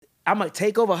I'm gonna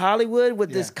take over Hollywood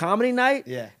with this comedy night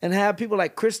and have people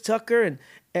like Chris Tucker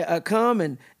and come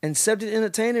and Subject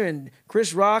Entertainer and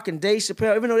Chris Rock and Dave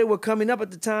Chappelle, even though they were coming up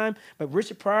at the time, but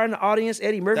Richard Pryor in the audience,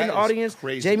 Eddie Murphy in the audience,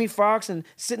 crazy. Jamie Foxx, and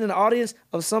sitting in the audience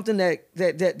of something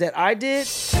that I did.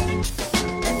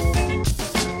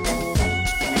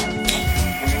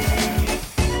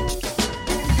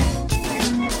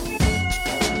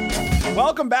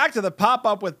 Welcome back to the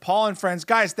Pop-Up with Paul and Friends.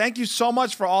 Guys, thank you so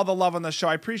much for all the love on the show.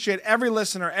 I appreciate every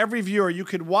listener, every viewer. You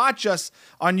could watch us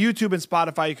on YouTube and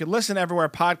Spotify. You could listen everywhere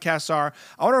podcasts are.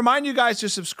 I want to remind you guys to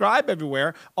subscribe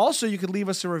everywhere. Also, you could leave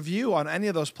us a review on any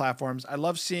of those platforms. I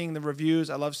love seeing the reviews.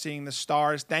 I love seeing the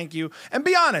stars. Thank you. And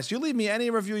be honest, you leave me any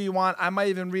review you want. I might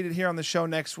even read it here on the show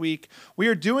next week. We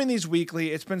are doing these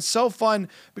weekly. It's been so fun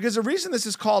because the reason this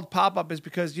is called Pop-Up is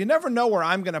because you never know where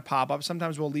I'm going to pop up.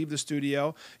 Sometimes we'll leave the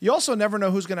studio. You also never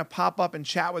know who's going to pop up and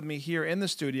chat with me here in the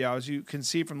studio. As you can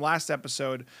see from last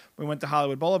episode, we went to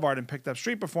Hollywood Boulevard and picked up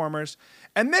street performers.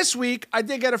 And this week, I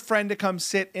did get a friend to come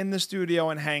sit in the studio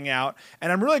and hang out.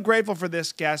 And I'm really grateful for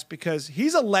this guest because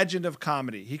he's a legend of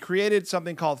comedy. He created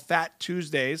something called Fat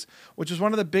Tuesdays, which was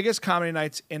one of the biggest comedy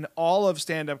nights in all of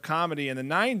stand-up comedy in the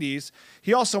 90s.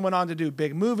 He also went on to do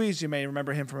big movies. You may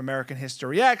remember him from American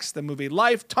History X, the movie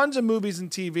Life, tons of movies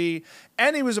and TV.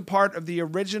 And he was a part of the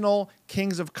original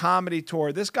Kings of Comedy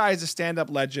tour. This guy is a stand-up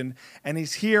legend, and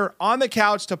he's here on the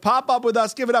couch to pop up with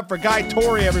us. Give it up for Guy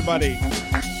Torry, everybody.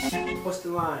 What's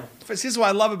the line? This is what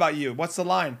I love about you. What's the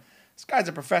line? This guy's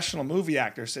a professional movie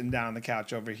actor sitting down on the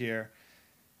couch over here.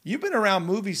 You've been around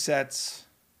movie sets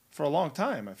for a long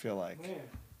time, I feel like. Yeah.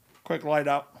 Quick light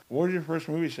up. What was your first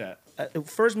movie set? The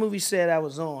first movie set I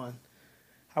was on,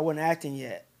 I wasn't acting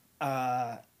yet.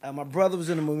 My brother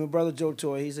was in the movie. My brother, Joe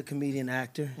Torry, he's a comedian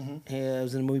actor. Mm-hmm. He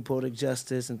was in the movie Poetic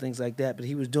Justice and things like that. But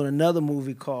he was doing another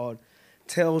movie called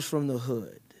Tales from the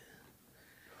Hood.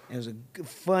 It was a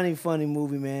funny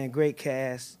movie, man. Great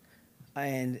cast.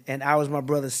 And I was my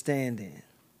brother's stand-in.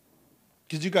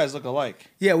 Because you guys look alike.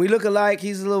 Yeah, we look alike.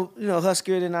 He's a little,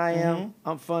 huskier than I am. Mm-hmm.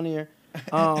 I'm funnier.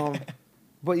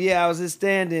 But yeah, I was his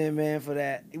stand-in, man, for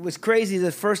that. It was crazy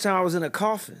the first time I was in a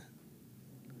coffin.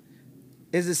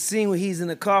 There's a scene where he's in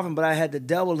the coffin, but I had to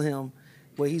double him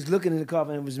where he's looking in the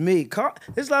coffin. It was me.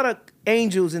 There's a lot of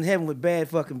angels in heaven with bad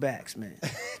fucking backs, man.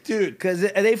 Dude. Because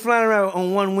they flying around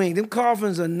on one wing. Them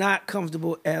coffins are not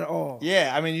comfortable at all.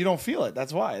 Yeah, I mean, you don't feel it.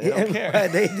 That's why. They don't care.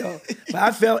 Right, they don't. But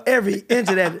I felt every inch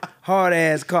of that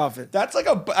hard-ass coffin. That's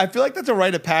I feel like that's a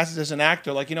rite of passage as an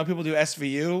actor. Like, people do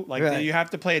SVU. Like, right. You have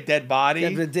to play a dead body. You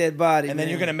have a dead body, and then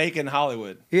you're going to make it in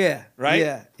Hollywood. Yeah.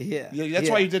 Right? Yeah. That's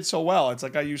why you did so well. It's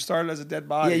like you started as a dead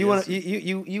body. Yeah,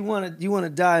 you want to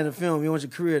die in a film. You want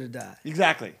your career to die.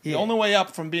 Exactly. Yeah. The only way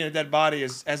up from being a dead body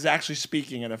is as actually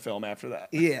speaking in a film after that.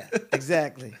 Yeah,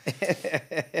 exactly.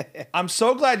 I'm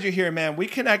so glad you're here, man. We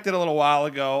connected a little while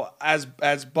ago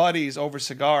as buddies over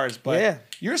cigars, but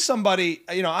you're somebody,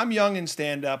 I'm young in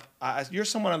stand-up. You're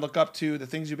someone I look up to, the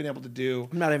things you've been able to do.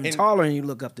 I'm not even taller than you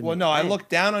look up to me. Well, no, I look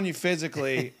down on you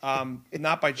physically,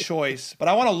 not by choice, but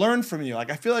I want to learn from you.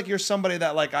 Like, I feel like you're somebody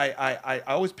that, like, I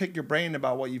always pick your brain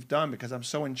about what you've done because I'm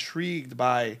so intrigued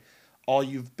by all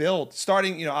you've built,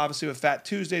 starting, obviously with Fat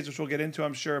Tuesdays, which we'll get into,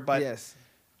 I'm sure. But yes.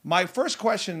 My first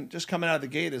question just coming out of the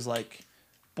gate is like,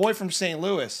 boy from St.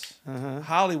 Louis,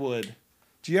 Hollywood,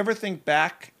 do you ever think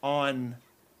back on,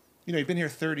 you've been here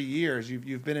 30 years,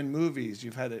 you've been in movies,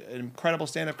 you've had an incredible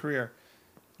stand-up career.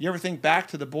 You ever think back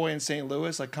to the boy in St.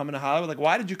 Louis, like coming to Hollywood? Like,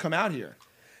 why did you come out here?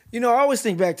 I always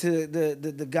think back to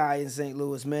the guy in St.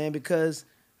 Louis, man, because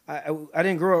I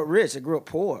didn't grow up rich. I grew up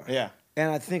poor. Yeah. And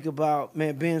I think about,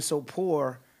 man, being so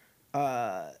poor,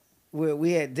 where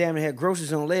we had had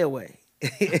groceries on layaway.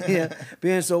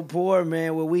 Being so poor,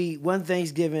 man, where one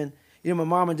Thanksgiving, my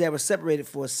mom and dad were separated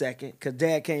for a second because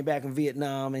dad came back from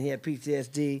Vietnam and he had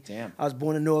PTSD. Damn. I was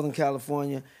born in Northern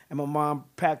California, and my mom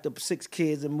packed up 6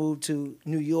 kids and moved to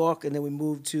New York, and then we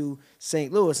moved to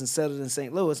St. Louis and settled in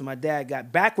St. Louis, and my dad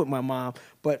got back with my mom,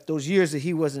 but those years that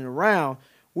he wasn't around,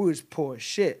 we was poor as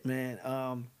shit, man.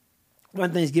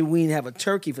 One Thanksgiving, we didn't have a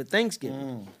turkey for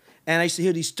Thanksgiving. And I used to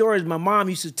hear these stories my mom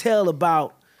used to tell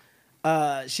about,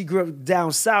 she grew up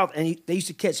down south, and they used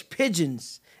to catch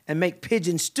pigeons and make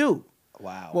pigeon stew.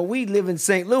 Wow. Well, we live in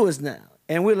St. Louis now,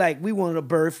 and we wanted a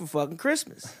bird for fucking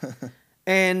Christmas.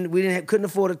 And we couldn't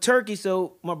afford a turkey,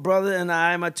 so my brother and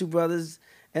I, my 2 brothers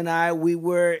and I, we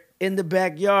were in the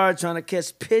backyard trying to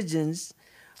catch pigeons.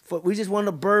 We just wanted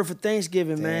a bird for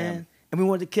Thanksgiving, man. and we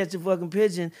wanted to catch a fucking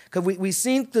pigeon because we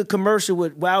seen the commercial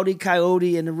with Wile E.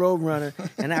 Coyote and the Roadrunner,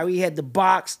 and how he had the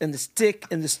box and the stick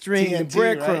and the string and the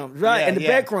breadcrumbs, right? Yeah, and the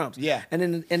breadcrumbs. Yeah. And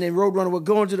then Roadrunner would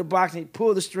go into the box and he'd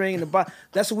pull the string and the box.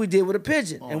 That's what we did with a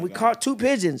pigeon. And we caught 2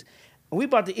 pigeons. And we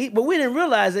about to eat, but we didn't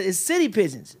realize that it's city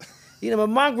pigeons. You know, my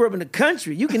mom grew up in the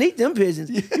country. You can eat them pigeons.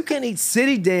 You can't eat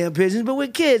city damn pigeons, but we're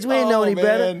kids. We ain't know any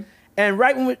better. And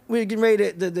right when we were getting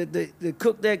ready to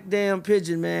cook that damn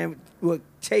pigeon, man, we would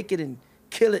take it and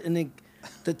kill it, and then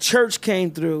the church came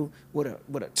through with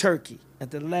a turkey at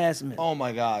the last minute. Oh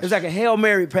my gosh! It was like a Hail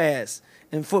Mary pass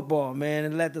in football, man.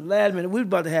 And at the last minute, we were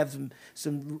about to have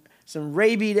some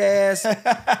rabied ass,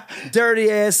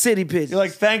 dirty ass city pigeons. You're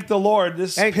like, thank the Lord,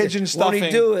 this pigeon stuffing.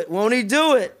 Won't he do it? Won't he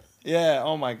do it? Yeah.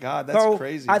 Oh my God, that's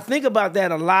crazy. I think about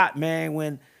that a lot, man.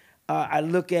 When I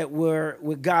look at where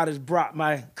God has brought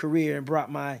my career and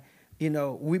brought my,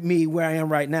 with me where I am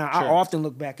right now. Sure. I often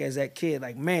look back as that kid,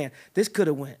 like, man, this could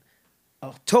have went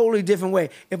a totally different way.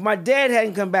 If my dad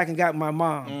hadn't come back and got my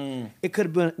mom, it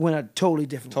could have went a totally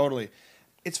different way. Totally.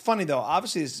 It's funny though.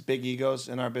 Obviously, there's big egos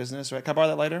in our business, right? Can I borrow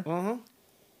that later?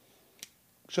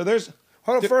 So there's.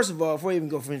 Hold on. First of all, before you even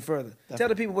go any further, tell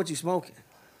the people what you're smoking.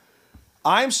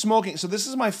 I'm smoking. So this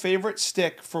is my favorite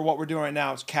stick for what we're doing right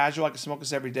now. It's casual. I can smoke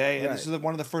this every day. And Right. this is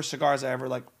one of the first cigars I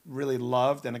ever really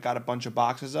loved, and I got a bunch of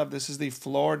boxes of. This is the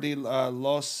Flor de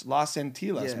Las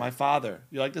Antillas. Yeah. My father.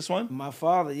 You like this one? My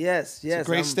father, yes. It's a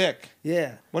great stick.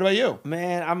 Yeah. What about you?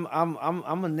 Man,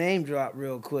 I'm a name drop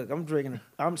real quick.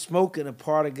 I'm smoking a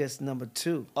Partagas number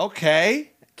 2. Okay.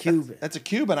 Cuban. That's a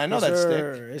Cuban. I know Yes, that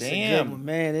sir. stick. It's Damn. a good one,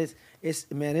 man.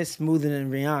 It's smoother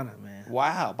than Rihanna, man.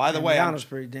 Wow. By the way, Rihanna's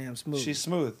pretty damn smooth. she's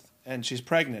smooth and she's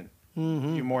pregnant.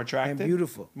 Mm-hmm. You more attractive? And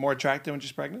beautiful. More attractive when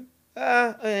she's pregnant?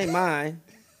 It ain't mine.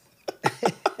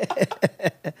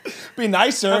 Be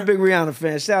nicer. I'm a big Rihanna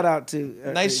fan. Shout out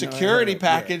to nice security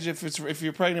package if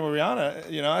you're pregnant with Rihanna.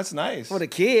 That's nice for the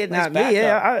kid, nice not me.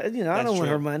 Yeah, I don't That's want true.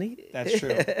 her money. That's true.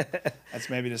 That's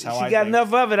maybe just how she I got think.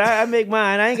 enough of it. I make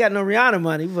mine. I ain't got no Rihanna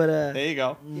money, but there you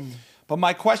go. But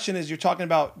my question is, you're talking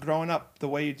about growing up the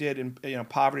way you did in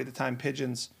poverty at the time,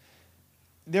 pigeons.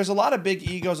 There's a lot of big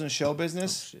egos in show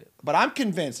business, but I'm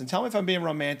convinced, and tell me if I'm being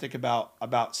romantic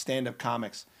about stand-up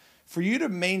comics. For you to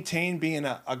maintain being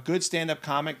a good stand-up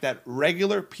comic that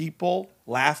regular people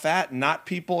laugh at, not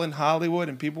people in Hollywood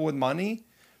and people with money,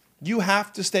 you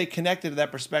have to stay connected to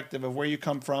that perspective of where you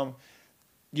come from.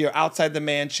 You're outside the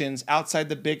mansions, outside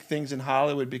the big things in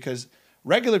Hollywood, because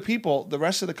regular people, the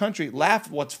rest of the country, laugh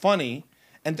at what's funny.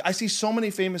 And I see so many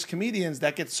famous comedians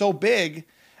that get so big,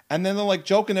 and then they're like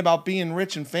joking about being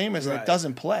rich and famous, and it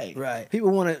doesn't play. Right.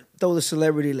 People want to throw the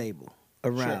celebrity label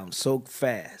around so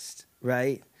fast,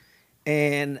 right?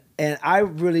 And I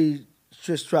really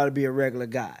just try to be a regular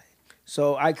guy.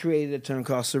 So I created a term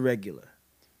called Surregular.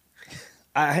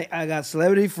 I got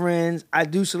celebrity friends. I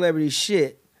do celebrity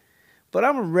shit, but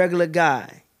I'm a regular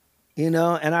guy, and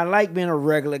I like being a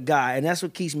regular guy, and that's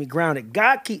what keeps me grounded.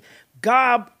 God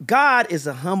is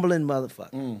a humbling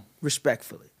motherfucker,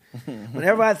 respectfully.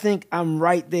 Whenever I think I'm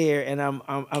right there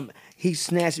and he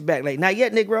snatched it back, like, not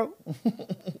yet, Negro.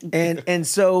 and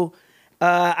so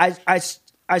I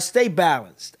stay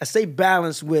balanced. I stay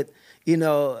balanced with,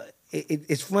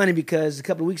 it's funny because a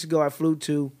couple of weeks ago I flew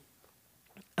to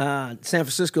San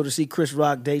Francisco to see Chris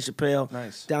Rock, Dave Chappelle,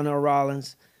 down there in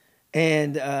Rollins.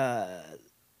 And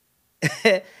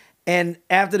and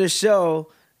after the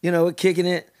show, we're kicking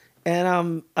it,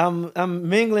 and I'm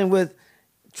mingling with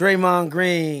Draymond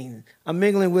Green. I'm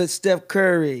mingling with Steph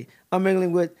Curry. I'm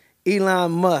mingling with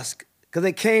Elon Musk because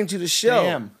they came to the show.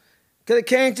 Damn. Because they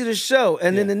came to the show,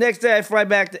 and then the next day I fly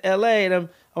back to L.A. and I'm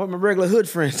with my regular hood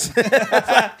friends.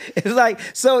 it's like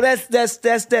so that's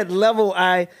that level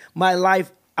my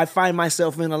life I find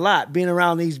myself in a lot, being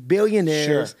around these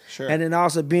billionaires, sure. And then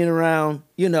also being around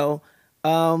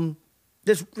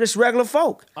just regular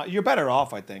folk. You're better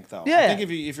off, I think, though. Yeah. I think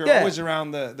if you're always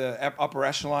around the upper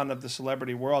echelon of the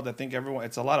celebrity world, I think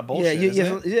it's a lot of bullshit.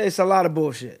 Isn't it? It's a lot of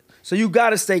bullshit. So you got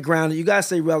to stay grounded. You got to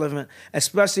stay relevant,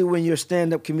 especially when you're a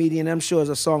stand-up comedian. I'm sure as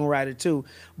a songwriter too.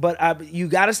 But you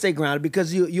got to stay grounded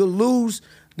because you'll lose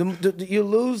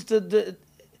the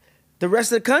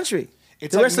rest of the country.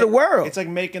 It's the rest of the world. It's like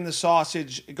making the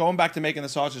sausage, going back to making the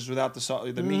sausage without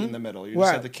the meat in the middle. You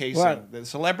just have the casing. Right. The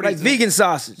celebrities. Like vegan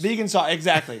sausage. Vegan sausage,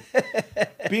 exactly.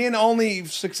 Being only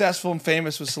successful and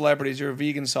famous with celebrities, you're a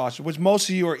vegan sausage, which most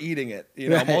of you are eating it.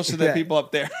 Most of the people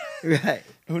up there. Right.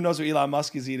 Who knows what Elon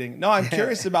Musk is eating? No, I'm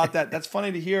curious about that. That's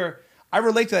funny to hear. I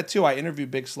relate to that too. I interview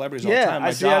big celebrities all the time.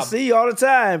 I see you all the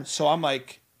time. So I'm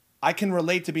like, I can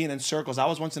relate to being in circles. I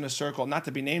was once in a circle, not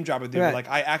to be name dropping with you, but like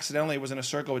I accidentally was in a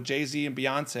circle with Jay-Z and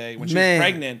Beyonce when she was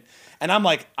pregnant. And I'm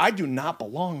like, I do not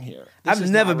belong here. I've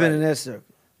never been in that circle.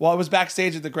 Well, I was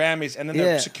backstage at the Grammys, and then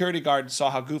the security guard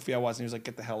saw how goofy I was, and he was like,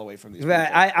 get the hell away from these people.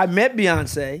 I met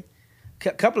Beyonce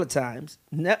a couple of times.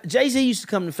 Jay-Z used to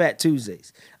come to Fat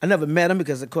Tuesdays. I never met him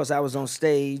because, of course, I was on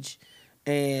stage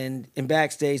and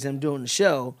backstage, and I'm doing the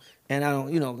show. And I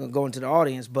don't, go into the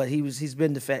audience, but he's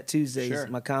been to Fat Tuesdays,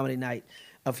 my comedy night,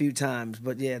 a few times.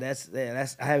 But that's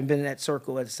I haven't been in that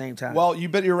circle at the same time. Well,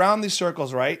 you're around these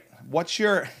circles, right? What's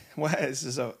your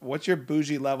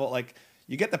bougie level? Like,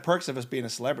 you get the perks of us being a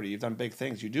celebrity. You've done big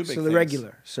things. You do big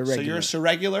things. So you're a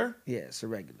surregular? Yeah,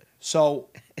 surregular. So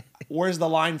where's the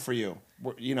line for you?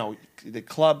 The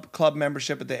club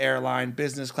membership at the airline,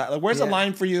 business class. Like, where's the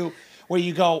line for you? Where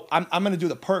you go, I'm going to do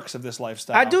the perks of this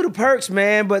lifestyle. I do the perks,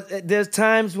 man, but there's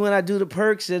times when I do the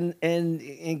perks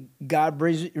and God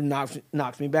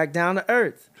knocks me back down to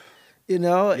earth.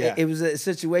 It was a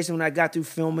situation when I got through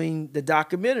filming the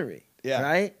documentary. Yeah.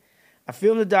 Right? I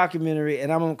filmed the documentary and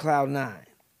I'm on cloud 9.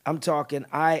 I'm talking,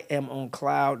 I am on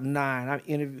cloud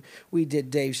 9. We did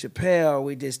Dave Chappelle,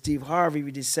 we did Steve Harvey,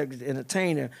 we did Cedric the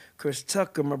Entertainer, Chris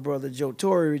Tucker, my brother Joe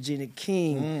Torry, Regina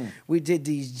King. We did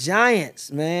these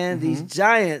giants, man, these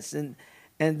giants. And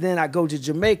then I go to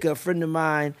Jamaica. A friend of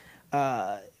mine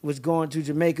was going to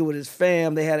Jamaica with his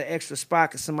fam. They had an extra spot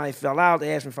because somebody fell out.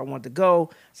 They asked me if I wanted to go.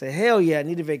 I said, hell yeah, I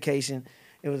need a vacation.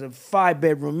 It was a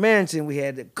 5-bedroom mansion. We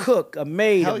had a cook, a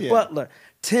maid, butler.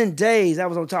 10 days, I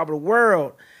was on top of the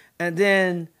world. And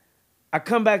then I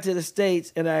come back to the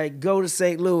States and I go to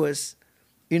St. Louis,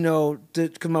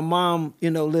 because my mom,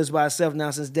 lives by herself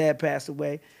now since Dad passed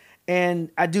away.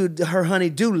 And I do her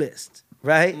honey-do list,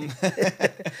 right?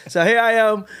 So here I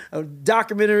am, a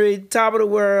documentary, top of the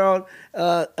world,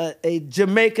 a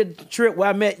Jamaica trip where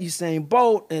I met Usain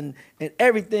Bolt and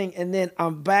everything. And then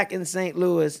I'm back in St.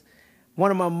 Louis. One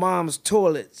of my mom's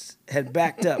toilets had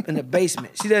backed up in the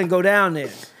basement. She doesn't go down there.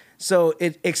 So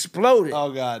it exploded.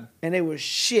 Oh, God. And there was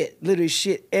shit, literally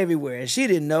shit everywhere. And she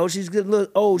didn't know. She's a little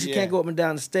old. She can't go up and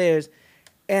down the stairs.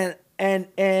 And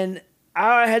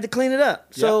I had to clean it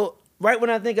up. So right when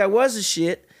I think I was a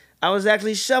shit, I was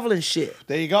actually shoveling shit.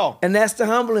 There you go. And that's the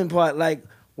humbling part. Like,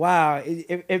 wow,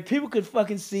 if people could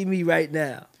fucking see me right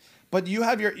now. But you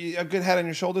have a good head on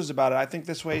your shoulders about it. I think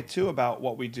this way, too, about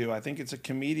what we do. I think it's a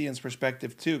comedian's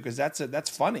perspective, too, because that's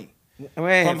funny.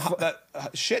 Man, from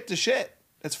shit to shit.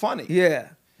 It's funny. Yeah.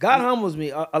 God humbles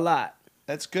me a lot.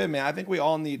 That's good, man. I think we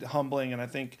all need humbling, and I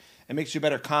think it makes you a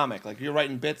better comic. Like, you're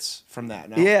writing bits from that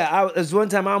now. Yeah. There's one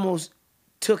time I almost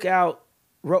took out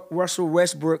Russell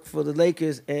Westbrook for the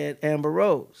Lakers and Amber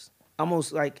Rose.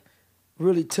 Almost,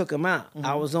 really took him out.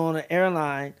 I was on an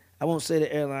airline. I won't say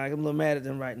the airline. I'm a little mad at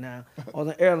them right now. On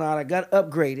the airline, I got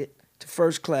upgraded to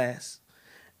first class.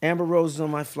 Amber Rose is on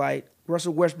my flight.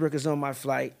 Russell Westbrook is on my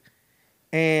flight.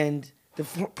 And the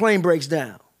plane breaks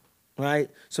down, right?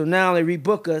 So now they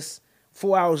rebook us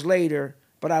 4 hours later,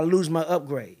 but I lose my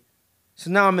upgrade.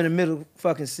 So now I'm in the middle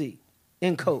fucking seat,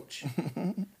 in coach.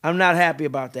 I'm not happy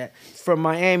about that. From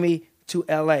Miami to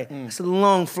L.A. It's a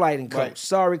long flight in coach. Right.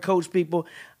 Sorry, coach people.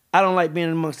 I don't like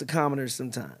being amongst the commoners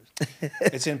sometimes.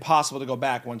 It's impossible to go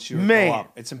back once you go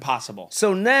up. It's impossible.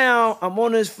 So now I'm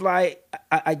on this flight.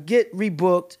 I get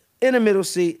rebooked in the middle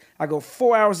seat. I go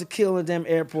 4 hours to kill in the damn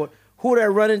airport. Who did I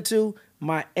run into?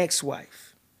 My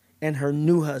ex-wife and her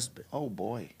new husband. Oh,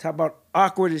 boy. Talk about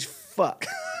awkward as fuck.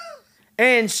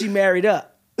 And she married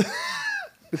up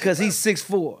because he's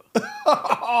 6'4".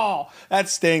 Oh, that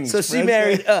stings. So she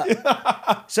married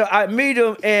up. So I meet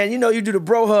him, and you do the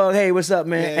bro hug. Hey, what's up,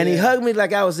 man? And he hugged me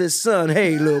like I was his son.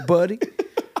 Hey, little buddy.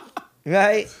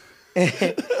 Right?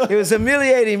 It was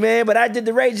humiliating, man, but I did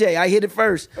the Ray J. I hit it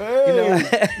first. Hey,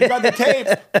 you got the tape.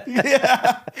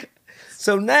 Yeah.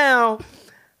 So now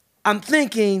I'm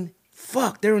thinking,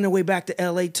 fuck, they're on their way back to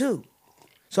L.A. too.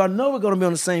 So I know we're going to be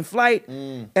on the same flight.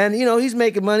 And, he's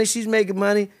making money, she's making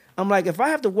money. I'm like, if I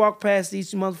have to walk past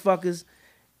these motherfuckers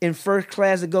in first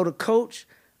class to go to coach,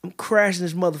 I'm crashing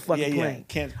this motherfucking plane.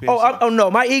 Can't be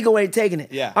no, my ego ain't taking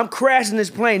it. Yeah. I'm crashing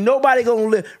this plane. Nobody going to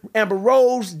live. Amber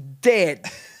Rose, dead.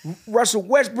 Russell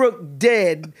Westbrook,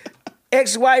 dead.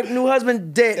 Ex-wife, new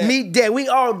husband, dead. Me, dead. We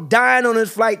all dying on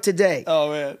this flight today.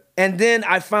 Oh, man. And then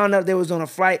I found out they was on a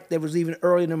flight that was even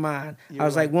earlier than mine. I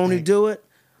was like, won't he do it?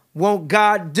 Won't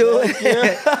God do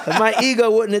it? My ego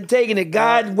wouldn't have taken it.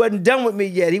 God wasn't done with me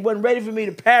yet. He wasn't ready for me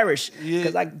to perish.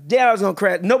 Because I was going to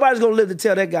crash. Nobody's going to live to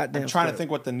tell that goddamn I'm trying story. to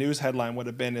think what the news headline would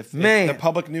have been if the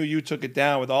public knew you took it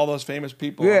down with all those famous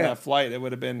people on that flight. It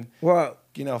would have been... Well,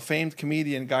 famed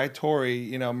comedian Guy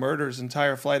Torry, murders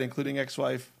entire flight, including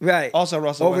ex-wife. Right. Also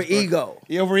Russell over Westbrook. ego.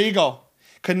 Yeah, over ego.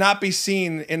 Could not be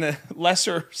seen in a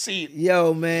lesser seat.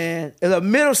 Yo, man. It's a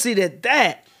middle seat at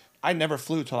that. I never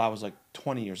flew till I was like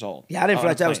 20 years old. Yeah, I didn't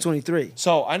fly till I was 23.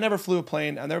 So I never flew a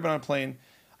plane. I've never been on a plane.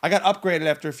 I got upgraded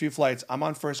after a few flights. I'm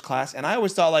on first class, and I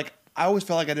always felt like I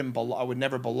didn't belong. I would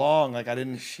never belong. Like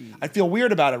I'd feel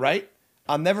weird about it, right?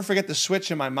 I'll never forget the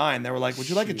switch in my mind. They were like, "Would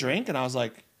you like a drink?" And I was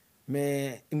like,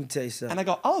 "Man, let me tell you something." And I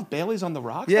go, "I'll have Bailey's on the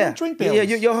rocks. Yeah, I don't drink Bailey's."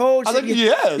 Yeah, your whole I was like,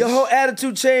 "Yes." Your whole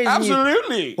attitude changed.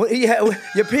 Absolutely.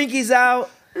 Your pinky's out.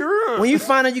 When you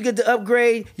find out you get the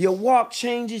upgrade, your walk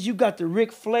changes. You got the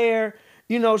Ric Flair,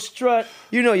 strut.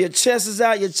 Your chest is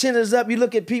out, your chin is up. You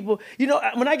look at people.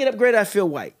 When I get upgraded, I feel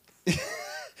white.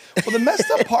 Well, the messed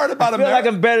up part about I feel like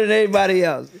I'm better than anybody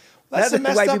else. That's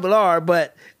what white people are,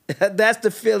 but that's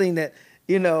the feeling that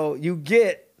you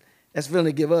get. That's the feeling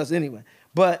they give us anyway.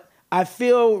 But I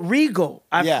feel regal.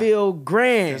 I feel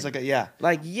grand.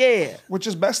 There's Which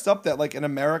is messed up that like in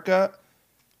America,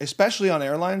 especially on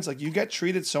airlines, like you get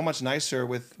treated so much nicer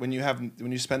when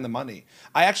you spend the money.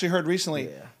 I actually heard recently,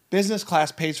 business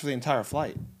class pays for the entire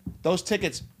flight. Those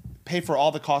tickets pay for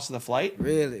all the cost of the flight.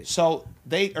 Really? So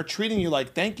they are treating you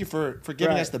like, thank you for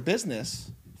giving us the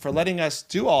business, for letting us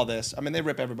do all this. I mean, they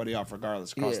rip everybody off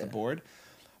regardless across the board.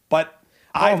 But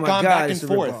I've gone back and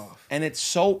forth, and it's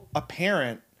so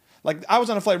apparent. Like, I was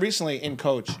on a flight recently in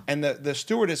coach, and the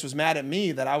stewardess was mad at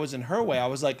me that I was in her way. I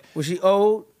was like... Was she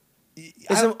old?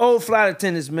 It's some old flight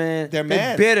attendants, man. They're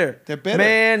mad. Bitter. They're bitter.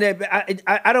 Man,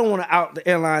 I don't want to out the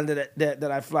airline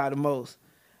that I fly the most.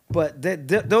 But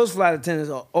those flight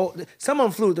attendants are old. Some of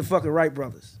them flew with the fucking Wright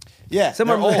brothers. Yeah,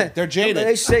 they're old. They're jaded.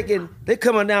 They shaking. They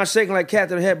coming down shaking like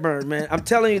Catherine Hepburn, man. I'm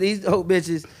telling you, these old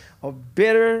bitches are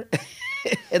bitter,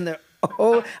 and they're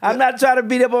old. I'm not trying to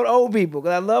beat up on old people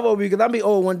because I love old people because I'll be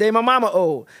old one day. My mama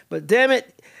old, but damn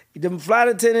it, them flight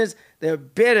attendants. They're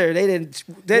bitter. They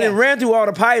didn't ran through all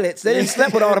the pilots. They didn't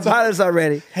sleep with all the pilots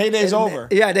already. Heyday's over.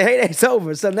 Yeah, the heyday's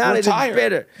over. So now they're just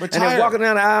bitter. Retired. And they're walking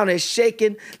down the aisle and they're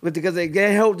shaking because they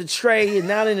can't hold the tray and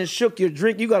now they done shook your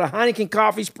drink. You got a Heineken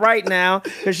coffee Sprite now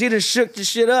because she done shook your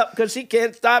shit up because she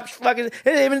can't stop fucking.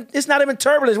 It's not even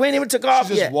turbulence. We ain't even took off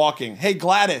She's yet. just walking. Hey,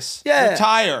 Gladys. Yeah.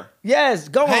 Retire. Yes,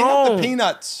 go Hang home. up the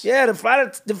peanuts. Yeah,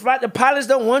 the pilots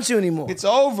don't want you anymore. It's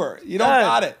over. You don't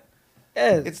got it.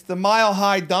 Yes. It's the mile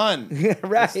high done.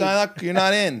 Right. You're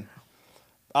not in.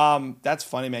 That's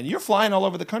funny, man. You're flying all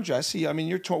over the country. I see. I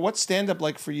mean, what's stand-up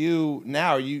like for you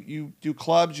now? You do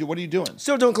clubs? What are you doing?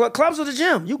 Still doing clubs or the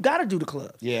gym. You got to do the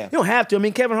club. Yeah. You don't have to. I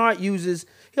mean, Kevin Hart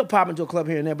he'll pop into a club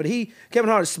here and there, but Kevin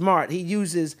Hart is smart. He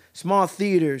uses small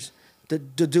theaters to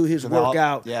do his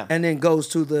workout and then goes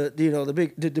to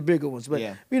the bigger ones. But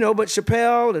but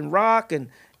Chappelle and Rock and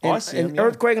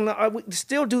Earthquake and we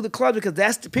still do the clubs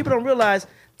because people don't realize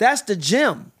that's the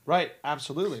gym. Right,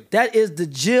 absolutely. That is the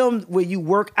gym where you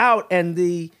work out, and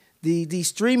the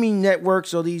streaming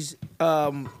networks or these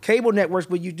cable networks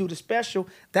where you do the special.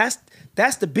 That's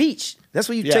the beach. That's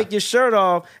where you take your shirt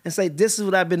off and say, "This is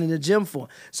what I've been in the gym for."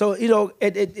 So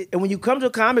and when you come to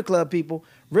a comedy club, people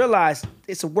realize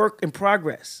it's a work in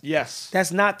progress. Yes,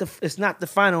 it's not the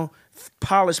final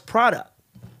polished product.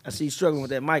 I see you struggling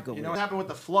with that mic over there. You know what happened with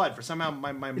the flood? For somehow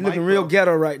my You're mic looking real broke.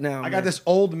 ghetto right now. I got this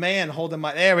old man holding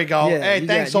my. There we go. Hey,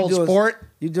 thanks, old sport.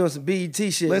 You're doing some BET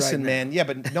shit. Listen, right man. now. Yeah,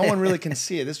 but no one really can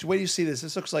see it. The way you see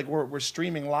this looks like we're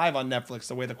streaming live on Netflix.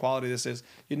 The way the quality of this is,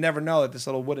 you'd never know that this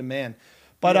little wooden man.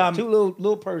 But two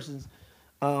little persons.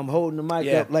 Holding the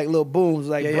mic up like little booms,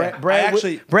 like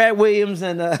Brad Williams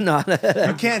and no.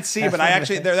 You can't see, but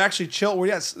they're actually we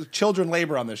got children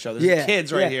labor on this show. There's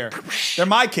kids right here. They're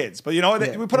my kids, but we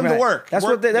put them to work. That's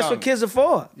what kids are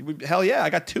for. Hell yeah,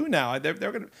 I got two now. They're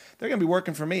gonna be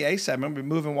working for me ASAP. I'm gonna be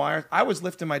moving wires. I was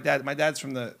lifting my dad. My dad's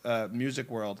from the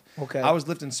music world. Okay. I was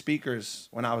lifting speakers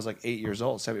when I was like 8 years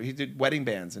old. So he did wedding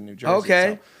bands in New Jersey.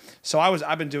 Okay. So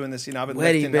I've been doing this, I've been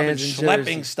lifting, I've been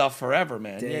schlepping stuff forever,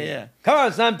 man. Damn. Yeah. Come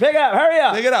on, son, pick up, hurry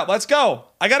up. Pick it up, let's go.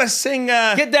 I gotta sing.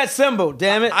 Get that cymbal,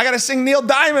 damn it. I gotta sing Neil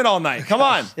Diamond all night. Come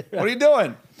on, what are you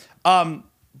doing?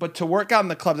 But to work out in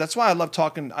the clubs, that's why I love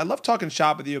talking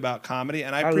shop with you about comedy,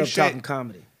 and I appreciate love talking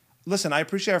comedy. Listen, I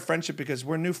appreciate our friendship because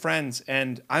we're new friends,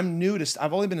 and I'm new to.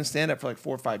 I've only been in stand up for like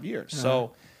 4 or 5 years,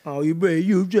 so. Oh, you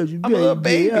baby, I'm a little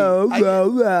baby. Oh,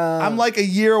 I'm like a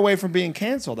year away from being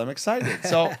canceled. I'm excited.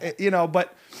 So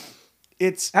but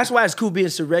that's why it's cool being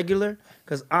so regular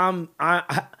because I'm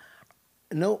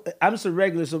so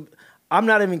regular, so I'm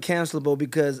not even cancelable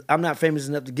because I'm not famous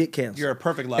enough to get canceled. You're a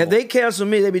perfect level. If they cancel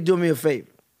me, they be doing me a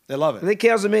favor. They love it. They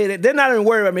cancel me. They're not even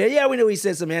worried about me. Yeah, we know he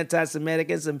said some anti-Semitic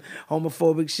and some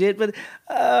homophobic shit, but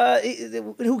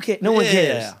who cares? No one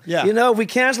cares. Yeah. You know, if we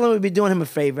cancel him, we'd be doing him a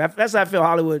favor. That's how I feel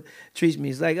Hollywood treats me.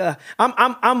 It's like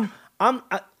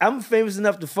I'm famous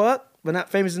enough to fuck, but not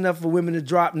famous enough for women to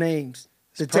drop names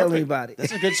to tell anybody.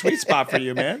 That's a good sweet spot for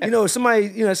you, man. You know,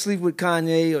 somebody sleep with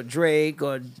Kanye or Drake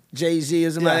or Jay-Z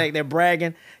or somebody like they're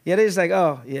bragging. Yeah, they're just like,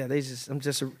 oh yeah, I'm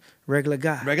just a regular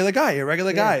guy. Regular guy. You're a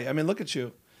regular guy. I mean, look at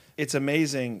you. It's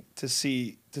amazing to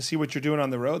see what you're doing on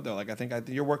the road, though. Like I think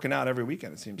you're working out every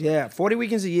weekend. It seems. Yeah, 40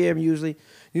 weekends a year. I'm usually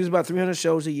about 300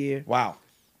 shows a year. Wow.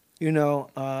 You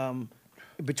know,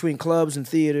 between clubs and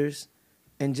theaters,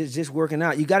 and just working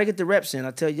out. You got to get the reps in.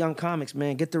 I tell young comics,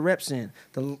 man, get the reps in.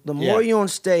 The more you're on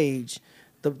stage,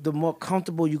 the more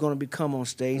comfortable you're going to become on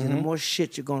stage, and the more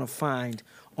shit you're going to find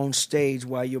on stage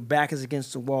while your back is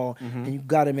against the wall, and you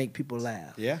got to make people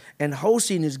laugh. Yeah. And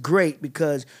hosting is great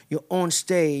because you're on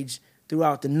stage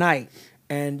throughout the night,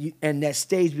 and that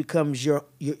stage becomes your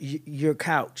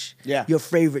couch, your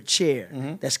favorite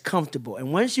chair that's comfortable.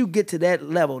 And once you get to that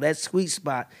level, that sweet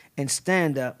spot, and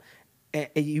stand up, and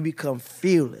you become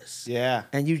fearless. Yeah.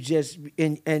 And you just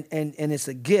and it's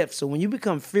a gift. So when you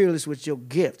become fearless with your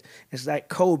gift, it's like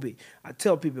Kobe. I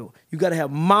tell people, you gotta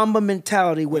have Mamba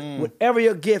mentality with whatever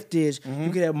your gift is, you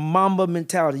can have Mamba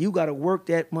mentality. You gotta work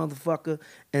that motherfucker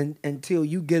until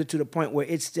you get it to the point where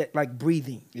it's just like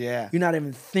breathing. Yeah. You're not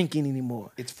even thinking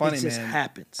anymore. It's funny, it just man.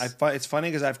 happens. It's funny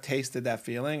because I've tasted that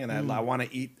feeling, and I want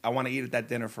to eat at that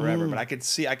dinner forever. But I could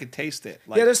taste it.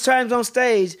 Like, there's times on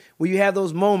stage where you have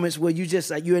those moments where you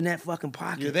just like you're in that fucking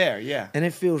pocket. You're there, yeah. And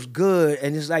it feels good,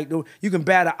 and it's like you can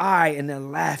bat an eye and they're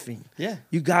laughing. Yeah.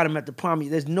 You got them at the palm.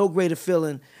 There's no greater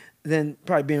feeling than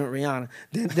probably being with Rihanna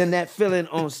than that feeling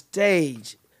on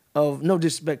stage of no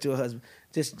disrespect to her husband,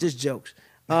 just jokes.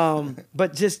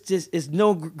 But just it's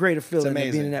no greater feeling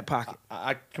than being in that pocket.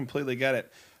 I completely get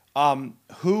it.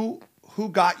 Who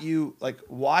got you, like,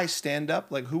 why stand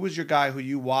up? Like, who was your guy who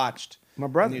you watched? My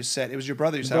brother. And you said it was your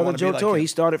brother. You said, brother I want to Joe be like Torry. him. He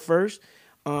started first.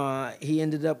 He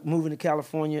ended up moving to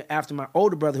California after my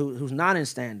older brother, who's not in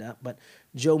stand up, but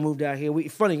Joe moved out here.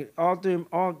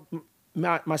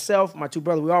 Myself, my two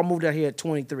brothers, we all moved out here at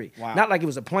 23. Wow. Not like it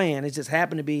was a plan. It just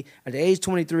happened to be at the age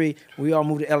 23. We all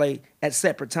moved to LA at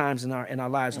separate times in our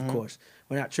lives. Of course,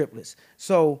 we're not triplets.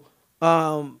 So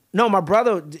no, my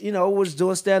brother, was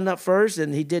doing stand up first,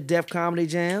 and he did Def Comedy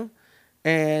Jam.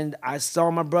 And I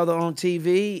saw my brother on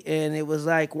TV, and it was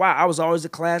like, wow, I was always the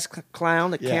class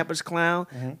clown, the campus clown,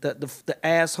 the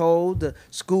asshole, the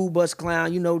school bus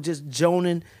clown, just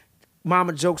joning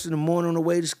mama jokes in the morning on the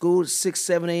way to school at 6,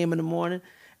 7 a.m. in the morning.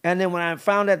 And then when I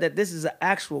found out that this is an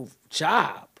actual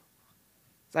job,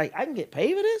 it's like, I can get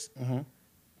paid for this?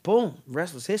 Boom, the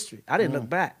rest was history. I didn't look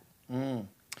back. And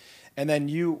then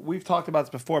we've talked about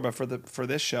this before, but for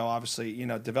this show, obviously,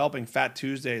 developing Fat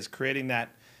Tuesdays, creating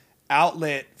that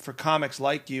outlet for comics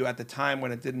like you at the time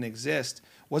when it didn't exist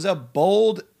was a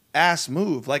bold ass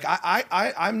move. Like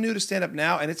I'm new to stand up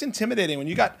now, and it's intimidating when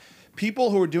you got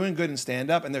people who are doing good in stand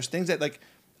up, and there's things that, like,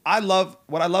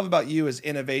 what I love about you is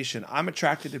innovation. I'm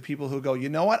attracted to people who go, you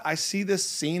know what? I see this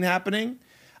scene happening.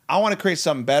 I want to create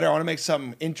something better. I want to make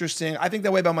something interesting. I think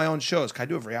that way about my own shows. Can I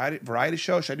do a variety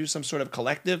show? Should I do some sort of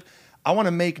collective? I want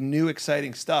to make new,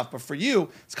 exciting stuff. But for you,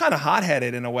 it's kind of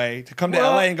hot-headed in a way to come to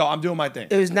LA and go, I'm doing my thing.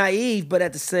 It was naive, but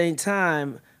at the same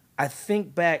time, I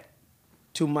think back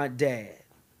to my dad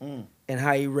and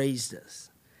how he raised us.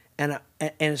 And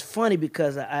it's funny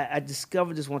because I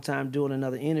discovered this one time doing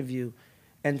another interview,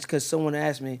 and it's because someone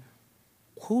asked me,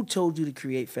 who told you to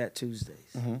create Fat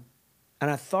Tuesdays? And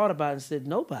I thought about it and said,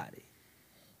 nobody.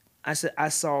 I said, I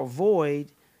saw a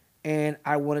void, and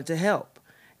I wanted to help.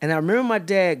 And I remember my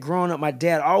dad growing up, my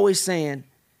dad always saying,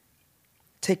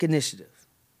 take initiative.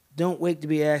 Don't wait to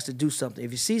be asked to do something.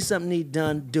 If you see something need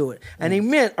done, do it. And he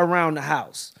meant around the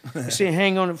house. You see it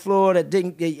hang on the floor that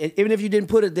didn't, even if you didn't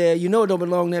put it there, it don't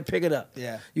belong there, pick it up.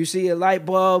 Yeah. You see a light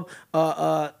bulb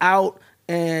out,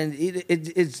 and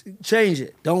it's change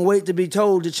it. Don't wait to be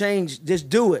told to change. Just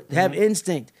do it. Have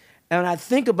instinct. And I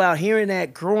think about hearing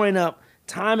that growing up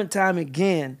time and time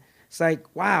again. It's like,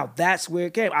 wow, that's where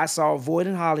it came. I saw a void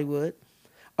in Hollywood,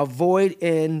 a void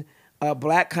in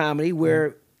black comedy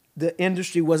where the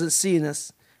industry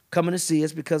wasn't coming to see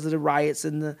us because of the riots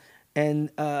and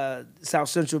South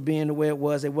Central being the way it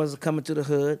was. It wasn't coming to the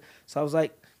hood. So I was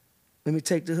like, let me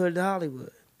take the hood to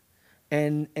Hollywood.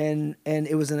 And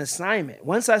it was an assignment.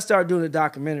 Once I started doing the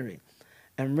documentary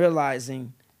and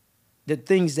realizing the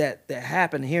things that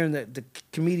happened, hearing the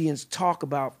comedians talk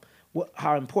about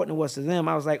how important it was to them,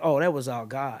 I was like, oh, that was all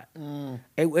God.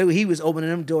 He was opening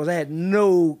them doors. I had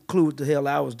no clue what the hell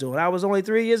I was doing. I was only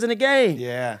 3 years in the game.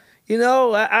 Yeah. You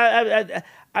know,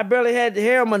 I barely had the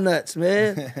hair on my nuts,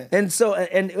 man. And so,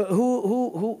 and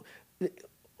who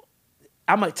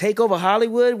I might take over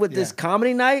Hollywood with this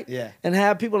comedy night and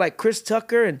have people like Chris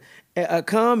Tucker and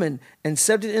come and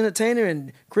Subject Entertainer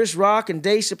and Chris Rock and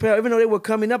Dave Chappelle, even though they were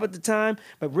coming up at the time,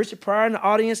 but Richard Pryor in the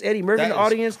audience, Eddie Murphy in the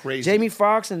audience, crazy. Jamie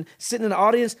Foxx, and sitting in the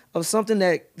audience of something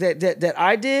that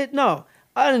I did. No,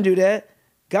 I didn't do that.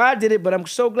 God did it, but I'm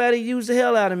so glad He used the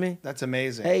hell out of me. That's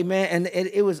amazing. Hey man, and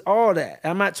it was all that.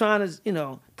 I'm not trying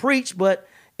to preach, but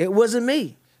it wasn't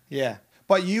me. Yeah.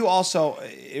 But you also,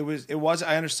 it was.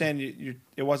 I understand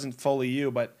it wasn't fully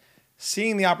you, but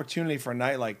seeing the opportunity for a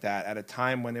night like that at a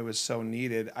time when it was so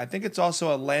needed, I think it's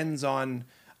also a lens on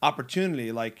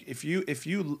opportunity. Like if you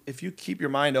keep your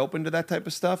mind open to that type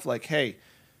of stuff, like hey,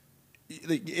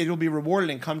 it'll be rewarded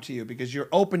and come to you because you're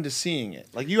open to seeing it.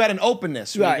 Like you had an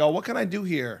openness. Where you go, what can I do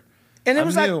here? And it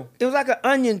was like an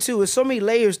onion too. There's so many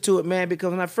layers to it, man.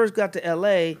 Because when I first got to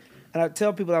L.A. and I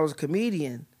tell people I was a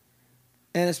comedian,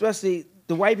 and especially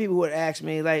the white people would ask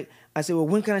me, like, I said, well,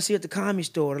 when can I see you at the Comedy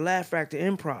Store, the Laugh Factory,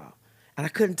 Improv? And I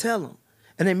couldn't tell them.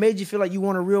 And they made you feel like you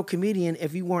weren't a real comedian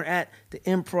if you weren't at the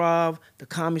Improv, the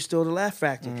Comedy Store, the Laugh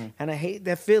Factory. And I hate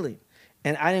that feeling.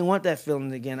 And I didn't want that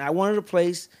feeling again. I wanted a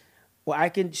place where I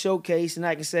can showcase and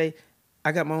I can say,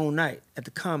 I got my own night at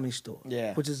the Comedy Store,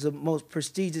 which is the most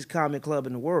prestigious comedy club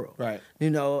in the world. Right.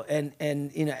 You know, and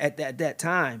at that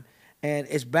time, and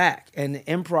it's back. And the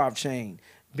Improv chain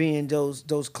being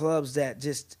those clubs that's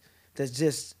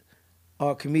just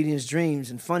are comedians' dreams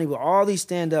and funny. But all these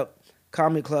stand-up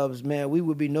comedy clubs, man, we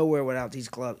would be nowhere without these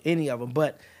clubs, any of them.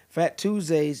 But Fat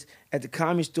Tuesdays at the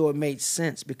Comedy Store made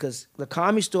sense because the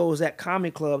Comedy Store was that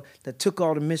comedy club that took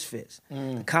all the misfits.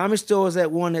 The Comedy Store was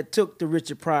that one that took the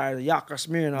Richard Pryor, the Yakov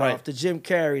Smirnoff, the Jim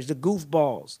Carreys, the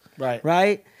goofballs.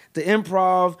 Right? The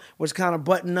Improv was kind of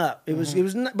buttoned up. It was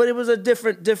but it was a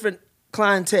different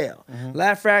clientele.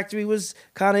 Laugh Factory was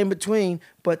kind of in between,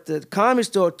 but the Comedy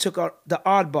Store took out the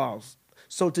oddballs.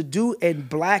 So to do a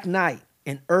black night,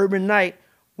 an urban night,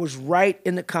 was right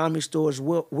in the Comedy Store's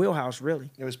wheelhouse, really.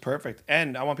 It was perfect.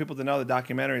 And I want people to know the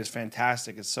documentary is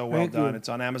fantastic. It's so well done. It's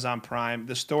on Amazon Prime.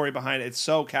 The story behind it's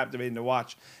so captivating to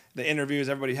watch. The interviews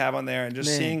everybody have on there and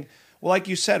just seeing, well, like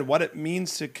you said, what it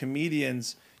means to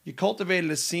comedians. You cultivated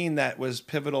a scene that was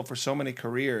pivotal for so many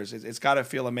careers. It's got to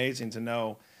feel amazing to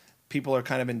know people are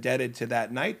kind of indebted to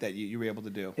that night that you were able to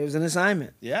do. It was an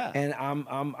assignment. Yeah. And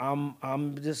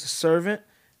I'm just a servant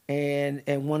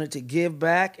and wanted to give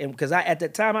back. And because at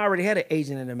that time I already had an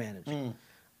agent and a manager.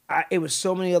 It was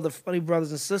so many other funny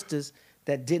brothers and sisters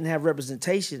that didn't have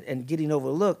representation and getting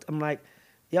overlooked. I'm like,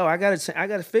 yo, I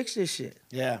gotta fix this shit.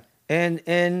 Yeah.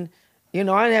 And you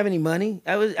know, I didn't have any money.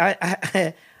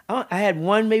 I had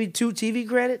one, maybe 2 TV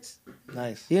credits.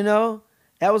 Nice. You know,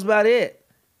 that was about it.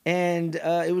 And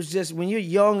it was just when you're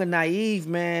young and naive,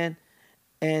 man,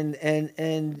 and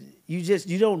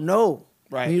you don't know.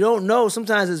 Right. When you don't know,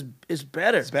 sometimes it's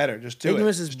better. It's better. Just do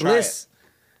Ignorance it. Ignorance is bliss.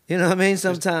 You know what I mean?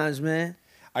 Sometimes, man.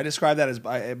 I describe that as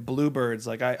bluebirds.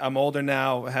 Like I'm older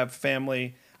now, have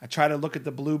family. I try to look at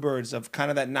the bluebirds of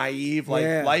kind of that naive,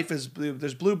 like life is blue.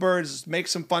 There's bluebirds. Make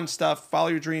some fun stuff. Follow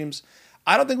your dreams.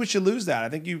 I don't think we should lose that. I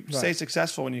think you stay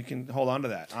successful when you can hold on to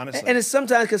that. Honestly. And it's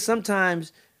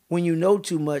sometimes when you know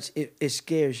too much, it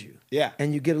scares you. Yeah.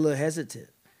 And you get a little hesitant.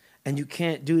 And you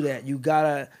can't do that. You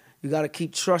gotta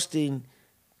keep trusting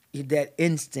that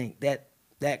instinct,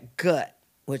 that gut,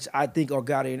 which I think are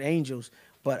guardian angels.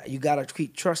 But you gotta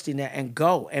keep trusting that and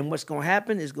go. And what's gonna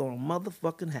happen is gonna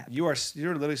motherfucking happen. You're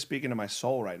literally speaking to my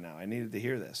soul right now. I needed to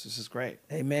hear this. This is great.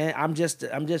 Hey man, I'm just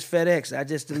FedEx. I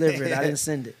just deliver it. I didn't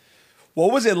send it.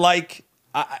 What was it like?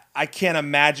 I can't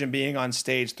imagine being on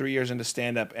stage 3 years into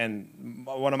stand-up and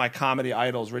one of my comedy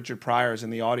idols, Richard Pryor, is in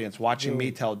the audience watching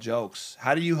me tell jokes.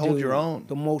 How do you hold your own?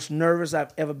 The most nervous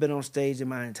I've ever been on stage in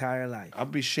my entire life. I'll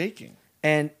be shaking.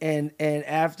 And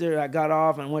after I got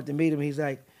off and went to meet him, he's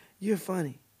like, "You're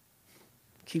funny.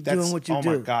 Keep doing what you do."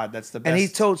 Oh my God, that's the best. And he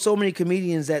told so many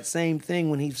comedians that same thing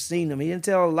when he's seen them. He didn't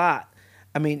tell a lot.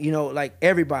 I mean, you know, like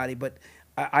everybody, but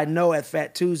I know at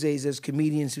Fat Tuesdays there's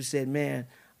comedians who said, "Man,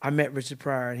 I met Richard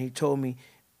Pryor and he told me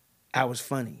I was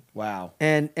funny." Wow.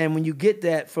 And when you get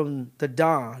that from the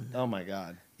Don. Oh my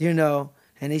God. You know,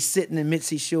 and he's sitting in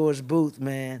Mitzi Shore's booth,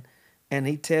 man, and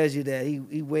he tells you that,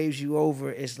 he waves you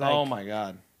over. It's like, oh my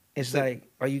God. It's like,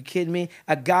 are you kidding me?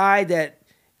 A guy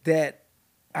that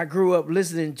I grew up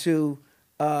listening to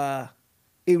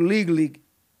illegally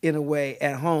in a way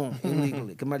at home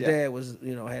illegally because my dad was,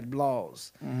 had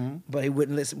laws, but he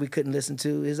wouldn't listen. We couldn't listen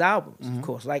to his albums, of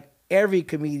course. Like every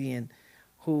comedian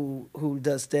who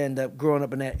does stand up, growing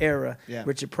up in that era,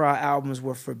 Richard Pryor albums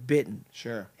were forbidden.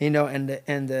 Sure. And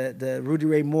the Rudy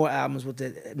Ray Moore albums with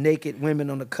the naked women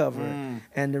on the cover,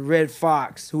 and the Red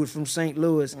Fox, who was from St.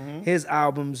 Louis, his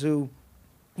albums who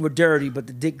were dirty, but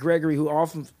the Dick Gregory, who all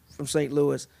from St.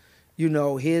 Louis,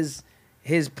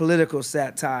 his political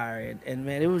satire, and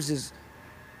man, it was just.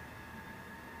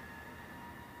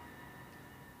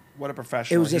 What a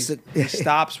professional. It was just he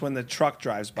stops when the truck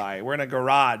drives by. We're in a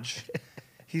garage.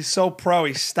 He's so pro.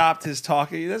 He stopped his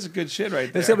talking. That's good shit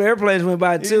right there. And some airplanes went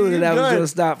by too that I was going to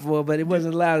stop for, but it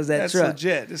wasn't allowed as that truck. That's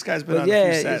legit. This guy's been on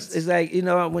a few sets. It's like,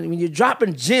 when you're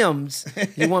dropping gems,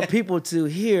 you want people to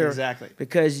hear. Exactly.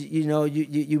 Because,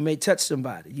 you may touch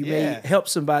somebody. You may help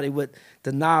somebody with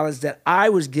the knowledge that I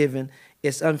was given.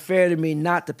 It's unfair to me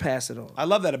not to pass it on. I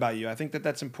love that about you. I think that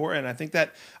that's important. I think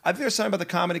there's something about the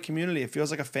comedy community. It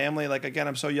feels like a family. Like, again,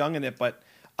 I'm so young in it, but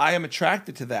I am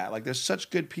attracted to that. Like, there's such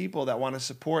good people that want to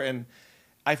support. And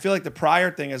I feel like the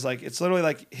Pryor thing is like, it's literally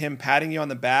like him patting you on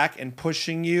the back and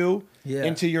pushing you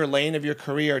into your lane of your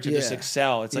career to just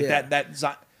excel. It's like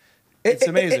it's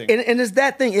amazing. And it's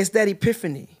that thing. It's that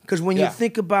epiphany. Because when you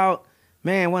think about,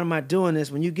 man, what am I doing this?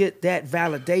 When you get that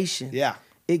validation,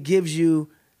 it gives you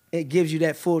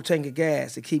that full tank of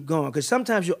gas to keep going. Because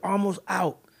sometimes you're almost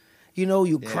out.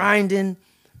 You're grinding.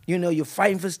 You're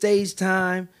fighting for stage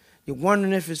time. You're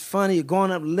wondering if it's funny. You're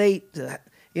going up late to,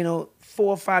 4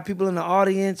 or 5 people in the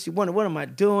audience. You wonder, what am I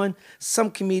doing? Some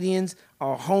comedians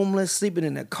are homeless, sleeping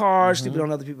in their cars, sleeping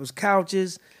on other people's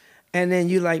couches. And then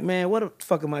you're like, man, what the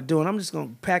fuck am I doing? I'm just going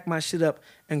to pack my shit up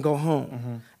and go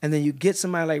home. And then you get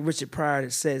somebody like Richard Pryor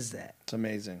that says that. It's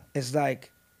amazing. It's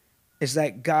like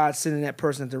God sending that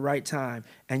person at the right time.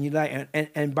 And you like,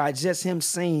 and by just him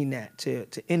saying that to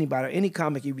anybody, or any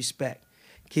comic you respect,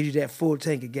 gives you that full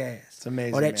tank of gas. It's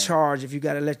amazing. Or that charge if you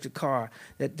got an electric car.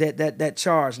 That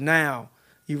charge now,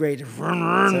 you ready to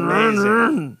run. It's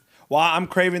amazing. Well, I'm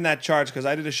craving that charge because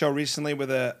I did a show recently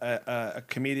with a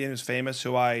comedian who's famous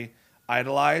who I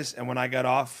idolize, and when I got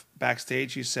off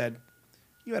backstage, he said,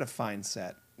 "You had a fine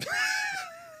set."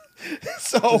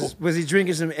 So was he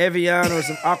drinking some Evian or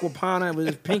some Aquapana with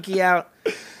his pinky out?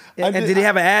 And did he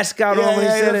have an ascot on when he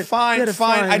said it? Fine.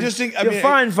 I just think you're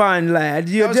fine, lad.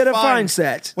 You did a fine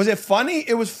set. Was it funny?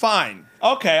 It was fine.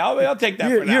 Okay, I'll take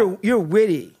that for now. You're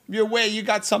witty. You're witty. You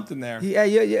got something there. Yeah.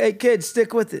 Hey, kid,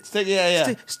 stick with it.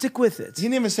 Stick with it. He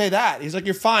didn't even say that. He's like,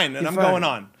 "You're fine," and I'm going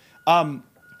on.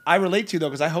 I relate to you though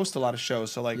because I host a lot of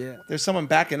shows. So there's someone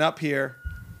backing up here.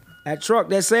 That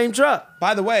same truck.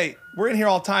 By the way, we're in here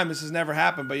all the time. This has never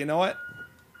happened, but you know what?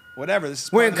 Whatever. This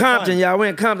is we're in Compton, y'all. We're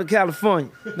in Compton,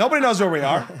 California. Nobody knows where we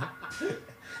are.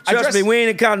 Trust me, we ain't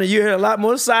in Compton. You hear a lot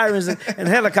more sirens and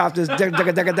helicopters. Pop, pop,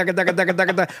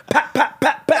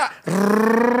 pop, pop.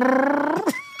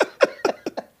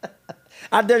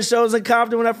 I done shows in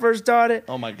Compton when I first started.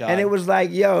 Oh my God. And it was like,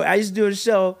 I used to do a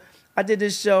show. I did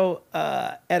this show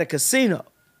at a casino,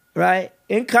 right?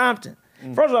 In Compton.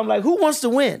 First of all, I'm like, who wants to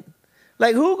win?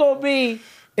 Like, who gonna be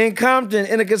in Compton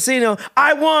in a casino?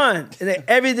 I won. And then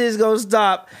everything's gonna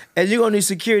stop, and you're gonna need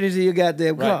security to your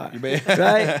goddamn car,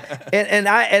 right? And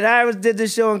I did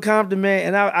this show in Compton,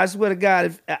 man. And I swear to God,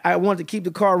 if I wanted to keep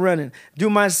the car running, do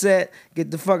my set,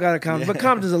 get the fuck out of Compton. But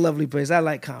Compton's a lovely place. I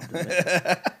like Compton,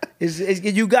 man.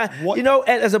 You got,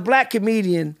 as a black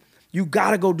comedian, you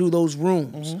gotta go do those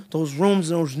rooms in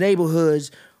those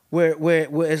neighborhoods. Where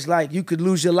it's like you could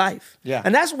lose your life. Yeah.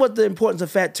 And that's what the importance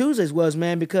of Fat Tuesdays was,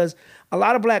 man, because a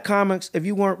lot of black comics, if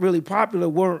you weren't really popular,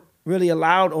 weren't really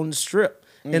allowed on the strip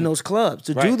in those clubs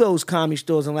to do those comedy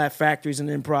stores and laugh factories and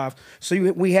improv. So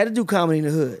we had to do comedy in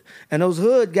the hood. And those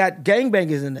hood got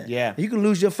gangbangers in there. Yeah. You can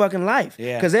lose your fucking life.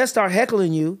 Yeah. Because they'll start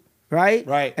heckling you, right?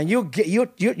 Right. And you'll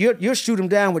shoot them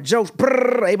down with jokes.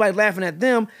 Brrr, everybody laughing at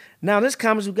them. Now there's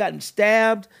comics who've gotten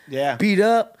stabbed, beat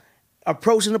up,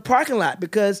 approaching the parking lot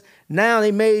because now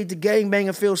they made the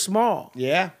gangbanger feel small.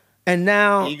 Yeah. And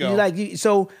now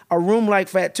so a room like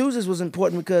Fat Tuesdays was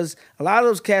important because a lot of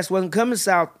those cats wasn't coming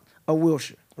south of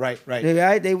Wilshire. Right.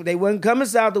 They wasn't coming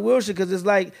south of Wilshire because it's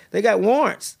like they got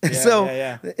warrants.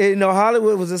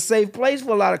 Hollywood was a safe place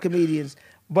for a lot of comedians.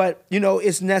 But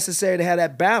it's necessary to have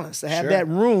that balance, to have that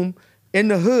room in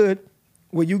the hood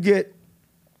where you get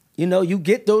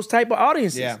those type of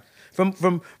audiences. Yeah.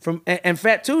 From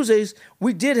Fat Tuesdays,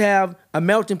 we did have a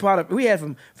melting pot we had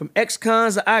from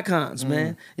ex-cons to icons,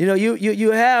 man.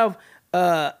 You have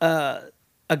a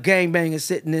gangbanger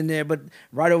sitting in there, but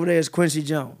right over there is Quincy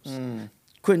Jones,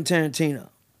 Quentin Tarantino. You know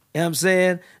what I'm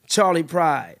saying? Charlie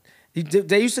Pride.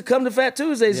 They used to come to Fat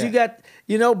Tuesdays. Yeah.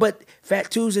 You got, but Fat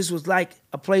Tuesdays was like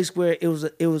a place where it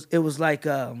was like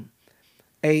a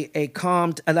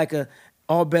calm, like a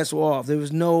all bets were off. There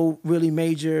was no really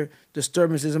major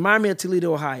disturbances. It reminded me of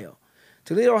Toledo, Ohio.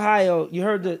 Toledo, Ohio. You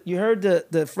heard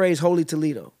the phrase "Holy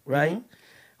Toledo," right? Mm-hmm.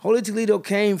 Holy Toledo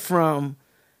came from.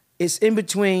 It's in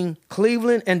between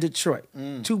Cleveland and Detroit,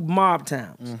 two mob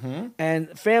towns. Mm-hmm.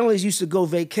 And families used to go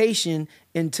vacation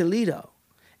in Toledo.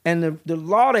 And the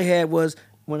law they had was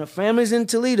when a family's in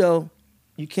Toledo,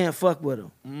 you can't fuck with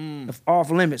them. It's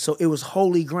off limits. So it was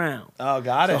holy ground. Oh,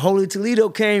 got it. So Holy Toledo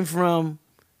came from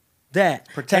that.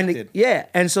 Protected.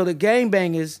 And so the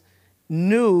gangbangers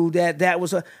knew that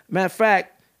was a... Matter of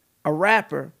fact, a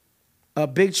rapper, a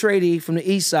big tradie from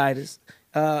the East Siders,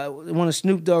 one of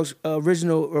Snoop Dogg's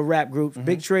original rap groups,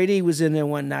 Big Tradie was in there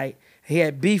one night. He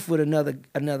had beef with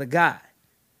another guy,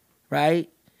 right?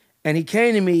 And he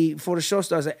came to me before the show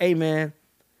started and said, hey, man,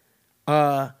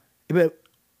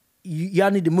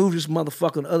 y'all need to move this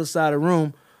motherfucker on the other side of the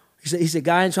room. He said,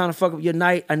 guy, I ain't trying to fuck up your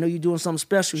night. I know you're doing something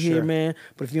special here, man.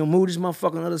 But if you don't move this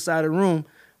motherfucker on the other side of the room,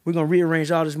 we're going to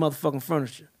rearrange all this motherfucking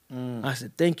furniture. I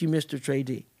said, thank you, Mr.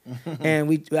 Tradie.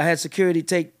 And I had security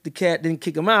take the cat, didn't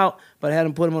kick him out, but I had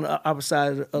him put him on the opposite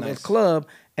side of the club,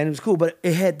 and it was cool. But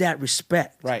it had that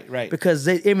respect. Right. Because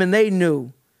they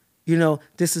knew,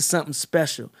 this is something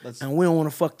special, and we don't want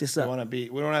to fuck this up. We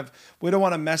don't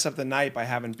want to mess up the night by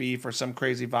having beef or some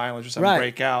crazy violence or something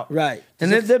break out. Right.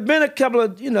 And there've been a couple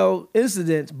of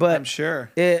incidents, but I'm sure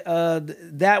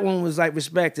that one was like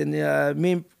respect, and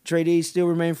me and Tradie still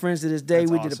remain friends to this day.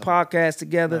 That's we awesome. did a podcast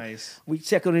together. Nice. We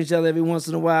check on each other every once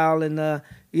in a while, and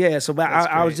So, but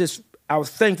I was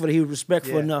thankful that he was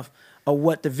respectful enough of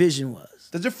what the vision was.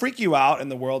 Does it freak you out in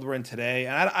the world we're in today?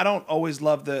 And I don't always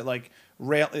love the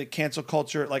cancel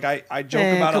culture. Like I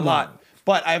joke about it a lot.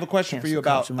 But I have a question for you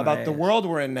about the world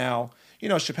we're in now.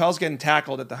 Chappelle's getting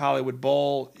tackled at the Hollywood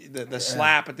Bowl, the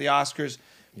slap at the Oscars.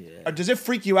 Yeah. Does it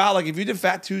freak you out? Like, if you did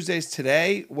Fat Tuesdays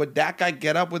today, would that guy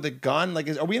get up with a gun? Like,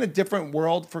 are we in a different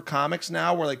world for comics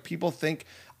now where, people think...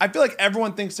 I feel like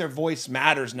everyone thinks their voice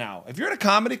matters now. If you're in a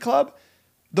comedy club,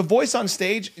 the voice on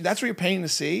stage, that's what you're paying to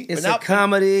see. It's a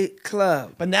comedy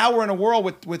club. But now we're in a world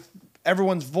with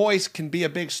everyone's voice can be a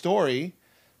big story.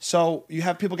 So you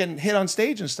have people getting hit on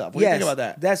stage and stuff. What do you think about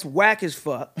that? That's whack as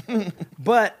fuck.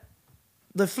 But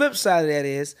the flip side of that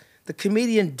is the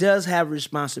comedian does have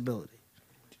responsibility.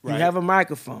 Right. You have a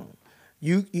microphone.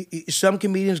 Some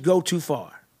comedians go too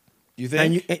far. You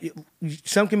think?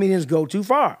 Some comedians go too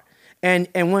far, and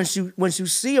once you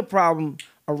see a problem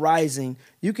arising,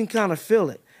 you can kind of feel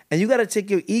it, and you got to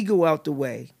take your ego out the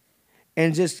way,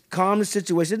 and just calm the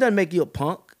situation. It doesn't make you a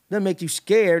punk. It doesn't make you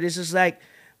scared. It's just like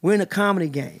we're in a comedy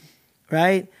game,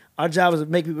 right? Our job is to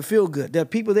make people feel good. There are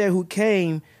people there who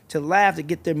came to laugh, to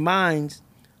get their minds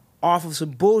off of some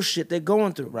bullshit they're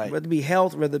going through, right? Whether it be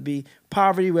health, whether it be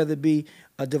poverty, whether it be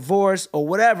a divorce or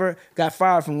whatever, got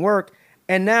fired from work,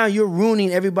 and now you're ruining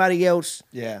everybody else's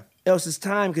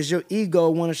time because your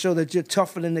ego want to show that you're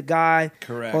tougher than the guy,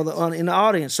 correct, or in the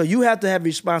audience. So you have to have the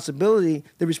responsibility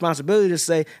to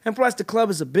say, and plus the club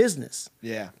is a business.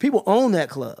 Yeah, people own that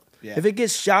club. Yeah. If it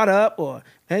gets shot up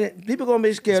people gonna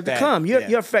be scared to come.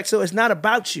 You're affected. So it's not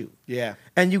about you. Yeah,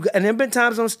 and there've been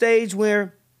times on stage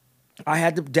where I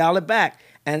had to dial it back,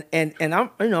 and I'm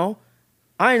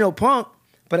I ain't no punk,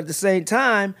 but at the same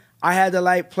time I had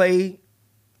to play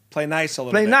nice a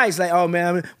little bit. Play nice, oh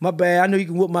man, my bad. I know you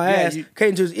can whoop my ass.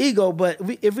 Came to his ego, but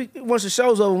if we once the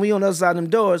show's over and we on the other side of them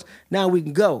doors, now we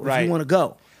can go if you want to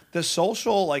go. The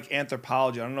social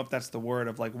anthropology, I don't know if that's the word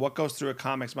of what goes through a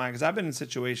comic's mind, because I've been in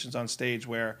situations on stage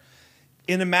where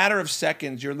in a matter of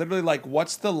seconds you're literally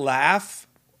what's the laugh?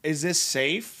 Is this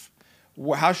safe?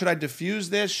 How should I diffuse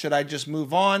this? Should I just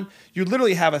move on? You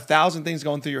literally have 1,000 things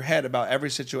going through your head about every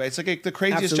situation. It's like the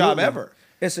craziest job ever.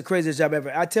 It's the craziest job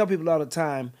ever. I tell people all the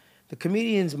time, the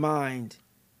comedian's mind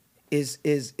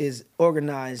is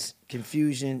organized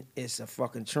confusion. It's a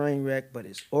fucking train wreck, but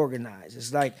it's organized.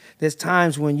 It's like there's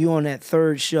times when you're on that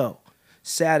third show,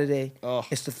 Saturday. Oh.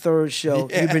 It's the third show.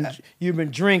 Yeah. You've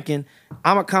been drinking.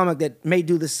 I'm a comic that may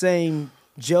do the same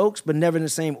jokes, but never in the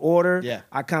same order. Yeah.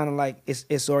 I kind of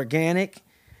it's organic.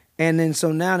 And then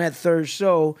so now that third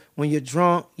show, when you're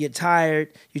drunk, you're tired,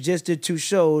 you just did 2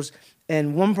 shows,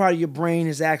 and one part of your brain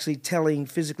is actually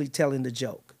physically telling the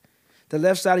joke. The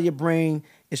left side of your brain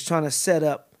is trying to set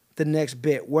up the next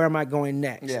bit. Where am I going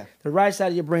next? Yeah. The right side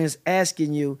of your brain is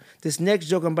asking you, this next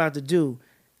joke I'm about to do,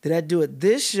 did I do it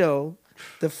this show,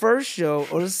 the first show,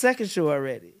 or the second show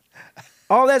already?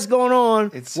 All that's going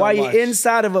on while you're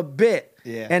inside of a bit.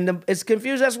 Yeah. And it's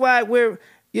confused. That's why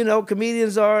you know,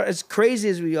 comedians are as crazy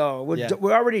as we are. Yeah.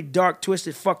 We're already dark,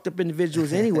 twisted, fucked up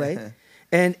individuals anyway.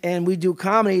 And we do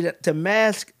comedy to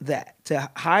mask that, to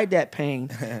hide that pain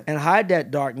and hide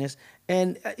that darkness.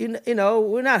 And, you know,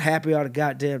 we're not happy all the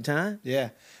goddamn time. Yeah.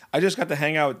 I just got to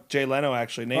hang out with Jay Leno,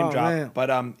 actually, name drop. Man. But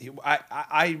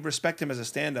I respect him as a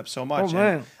stand-up so much. Oh,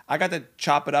 man. And I got to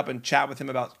chop it up and chat with him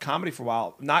about comedy for a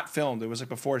while. Not filmed. It was like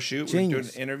before a shoot. Genius. We were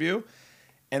doing an interview.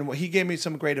 And he gave me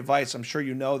some great advice. I'm sure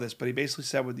you know this, but he basically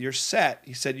said with your set,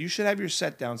 he said you should have your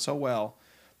set down so well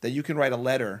that you can write a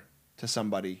letter to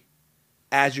somebody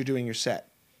as you're doing your set.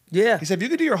 Yeah. He said, if you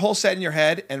could do your whole set in your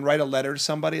head and write a letter to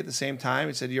somebody at the same time,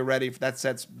 he said, you're ready. That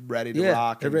set's ready to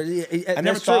rock. And I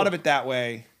never thought of it that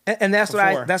way. And that's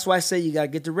why I say you got to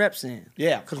get the reps in.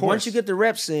 Yeah, because once you get the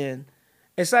reps in,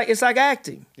 it's like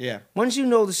acting. Yeah. Once you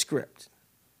know the script,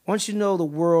 once you know the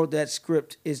world that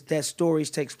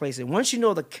stories takes place in, once you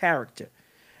know the character,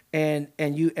 and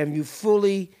you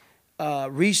fully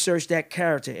research that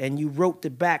character, and you wrote the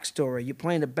backstory, you're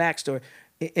playing the backstory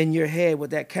in your head with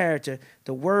that character,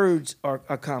 the words are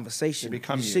conversation.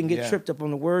 You shouldn't get tripped up on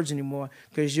the words anymore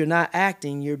because you're not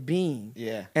acting, you're being.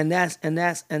 Yeah. And that's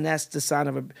the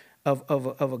sign of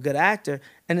a good actor.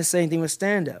 And the same thing with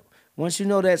stand up. Once you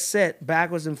know that set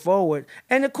backwards and forward,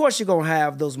 and of course you're gonna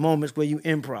have those moments where you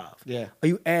improv. Yeah. Or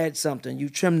you add something, you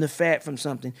trim the fat from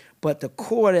something, but the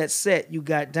core of that set you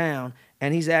got down,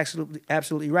 and he's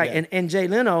absolutely right. Yeah. And Jay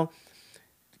Leno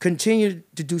continued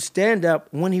to do stand-up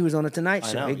when he was on the Tonight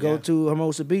Show. He'd go to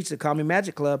Hermosa Beach, the Comedy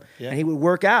Magic Club, and he would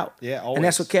work out. Yeah, always. And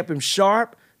that's what kept him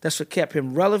sharp. That's what kept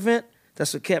him relevant.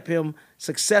 That's what kept him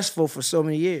successful for so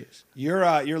many years.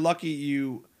 You're lucky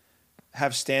you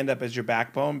have stand-up as your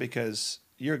backbone because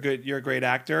you're a great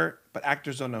actor, but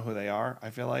actors don't know who they are, I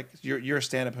feel like. You're a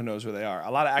stand-up who knows who they are. A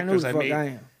lot of actors I meet. I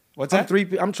am. What's I'm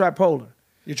that? I'm tripolar.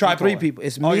 You're tripolar. I'm three people.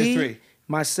 It's you're me, three.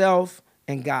 myself,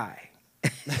 and Guy.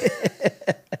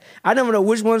 I never know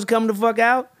which one's coming the fuck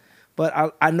out,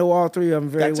 but I know all three of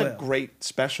them very well. That's a great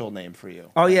special name for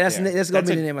you. Oh yeah, that's going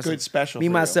to be the name of good special Me,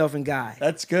 for myself, you. and Guy.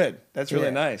 That's good. That's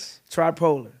really nice.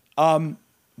 Tripolar.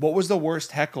 What was the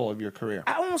worst heckle of your career?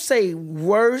 I won't say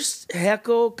worst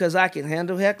heckle because I can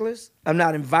handle hecklers. I'm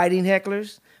not inviting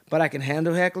hecklers, but I can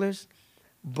handle hecklers.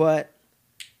 But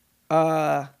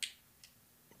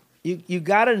you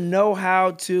got to know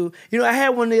how to. You know, I had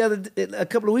one a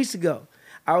couple of weeks ago.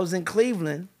 I was in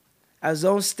Cleveland. I was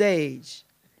on stage,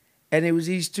 and it was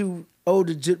these two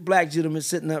older black gentlemen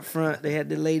sitting up front. They had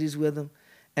the ladies with them,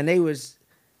 and they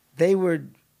were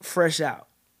fresh out.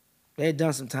 They had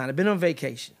done some time. They'd been on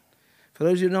vacation. For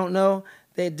those of you who don't know,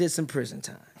 they did some prison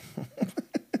time.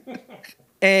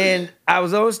 And I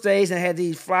was on stage and I had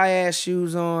these fly-ass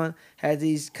shoes on, had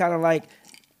these kind of like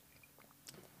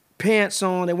pants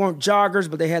on. They weren't joggers,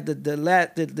 but they had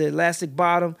the elastic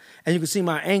bottom, and you could see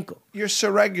my ankle. You're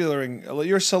celeb-regulating a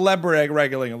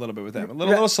little bit with them. A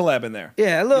little celeb in there.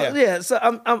 Yeah, a little. Yeah. So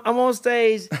I'm on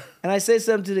stage, and I said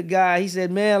something to the guy. He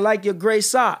said, "Man, I like your gray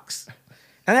socks."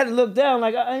 And I had to look down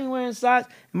like I ain't wearing socks.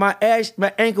 My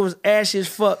ankle was ashy as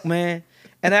fuck, man.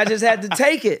 And I just had to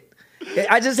take it.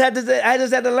 I just had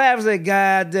to laugh and say,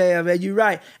 "God damn, man, you're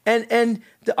right." And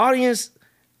the audience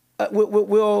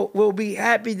will be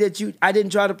happy that I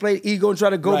didn't try to play ego and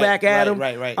try to go back at them.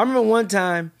 Right. I remember one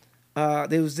time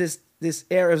there was this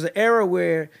era. It was an era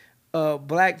where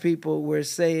black people were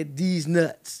saying these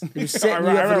nuts. They were setting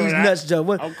you up for these nuts,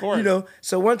 Joe. Of course. You know,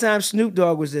 so one time Snoop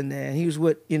Dogg was in there, and he was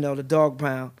with, the Dog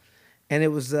Pound, and it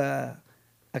was a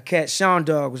cat. Sean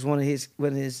Dogg was one of his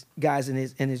guys in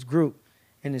his group,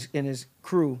 in his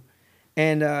crew,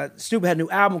 and Snoop had a new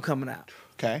album coming out.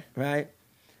 Okay. Right,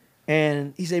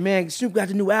 and he said, "Man, Snoop got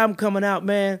the new album coming out,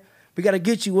 man. We got to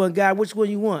get you one, guy. Which one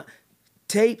you want?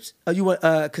 Tapes? Or you want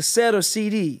cassette or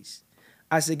CDs?"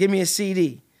 I said, "Give me a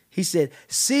CD." He said,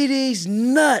 "CDs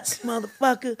nuts,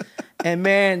 motherfucker." And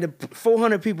man, the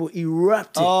 400 people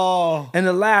erupted in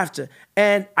the laughter.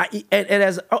 And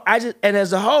as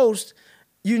a host,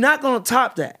 you're not gonna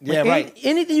top that. Yeah, right.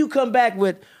 Anything you come back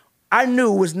with, I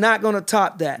knew was not gonna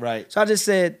top that. Right. So I just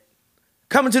said,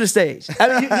 "Coming to the stage."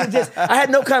 I had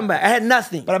no comeback. I had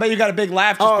nothing. But I bet you got a big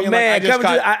laugh. Just being man,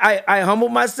 like, I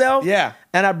humbled myself. Yeah.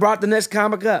 And I brought the next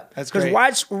comic up. That's great.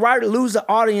 Because why lose the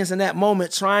audience in that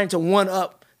moment trying to one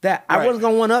up that? I wasn't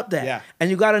gonna one up that. Yeah. And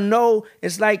you gotta know,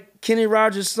 it's like Kenny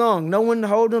Rogers' song: know when to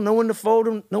hold them, know when to fold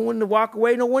them, know when to walk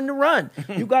away, know when to run.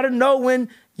 You gotta know when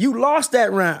you lost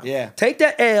that round. Yeah. Take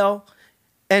that L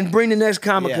and bring the next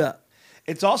comic up.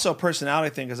 It's also a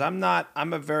personality thing because I'm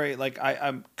a very,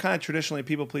 I'm kind of traditionally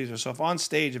people pleaser. So if on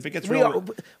stage, if it gets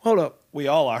Hold up. we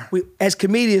all are. As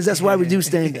comedians, that's why we do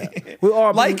stand up. We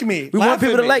all like me. We want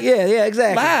people to like, yeah,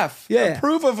 exactly. Laugh. Yeah.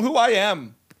 Approve of who I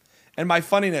am. and my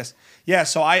funniness. Yeah,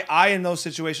 so I in those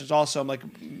situations also, I'm like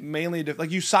mainly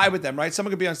like you side with them, right?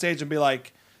 Someone could be on stage and be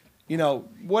like, you know,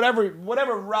 whatever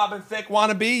Robin Thicke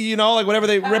wanna be, you know, like whatever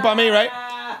they rip on me, right?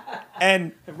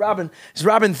 And it's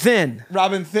Robin Thin.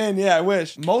 Robin Thin, yeah, I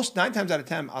wish. 9 times out of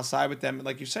 10, I'll side with them,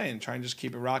 like you're saying, try and just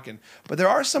keep it rocking. But there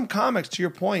are some comics, to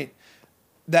your point,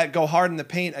 that go hard in the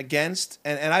paint against,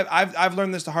 and I've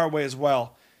learned this the hard way as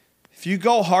well. If you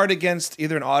go hard against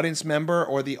either an audience member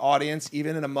or the audience,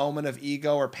 even in a moment of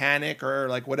ego or panic or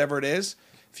like whatever it is,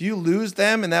 if you lose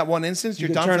them in that one instance, you're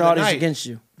done for the night. Against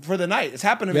you. For the night. It's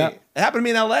happened to me. It happened to me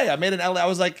in LA. I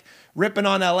was like ripping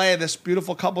on LA. This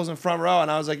beautiful couple's in front row,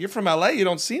 and I was like, "You're from LA. You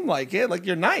don't seem like it. Like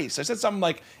you're nice." I said something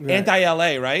like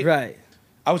anti-LA, right? Right.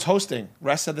 I was hosting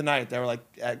rest of the night. They were like,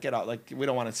 "Get out! Like we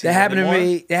don't want to see." That happened to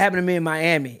me. That happened to me in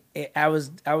Miami. I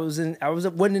wasn't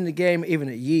in the game even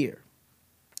a year,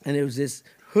 and it was this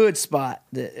hood spot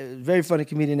that a very funny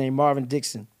comedian named Marvin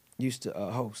Dixon used to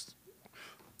host,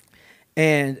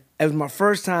 and it was my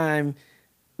first time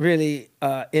really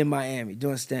in Miami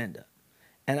doing stand up,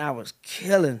 and I was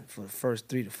killing for the first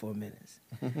 3 to 4 minutes,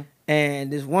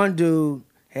 and this one dude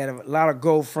had a lot of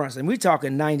gold fronts, and we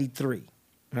talking '93,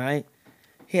 right?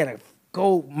 He had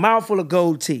a mouthful of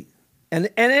gold teeth. And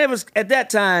it was, at that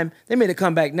time, they made a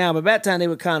comeback now, but at that time they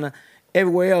were kind of,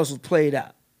 everywhere else was played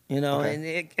out, you know? Okay.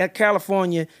 And at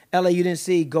California, LA, you didn't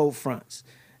see gold fronts.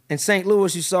 In St.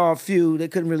 Louis, you saw a few. They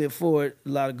couldn't really afford a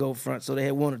lot of gold fronts, so they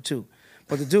had 1 or 2.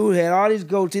 But the dude had all these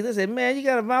gold teeth. I said, man, you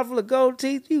got a mouthful of gold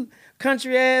teeth, you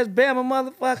country-ass Bama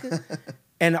motherfucker?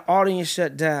 And the audience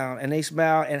shut down, and they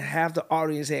smiled, and half the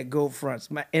audience had gold fronts.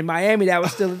 In Miami, that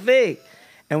was still a thing.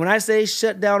 And when I say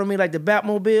shut down on me like the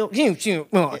Batmobile,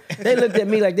 they looked at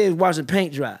me like they was watching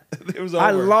paint dry. It was over.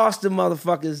 I lost the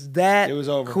motherfuckers that it was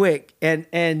over. Quick.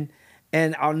 And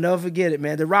I'll never forget it,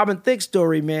 man. The Robin Thicke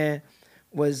story, man,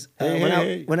 was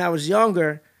when I was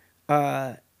younger,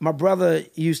 my brother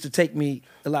used to take me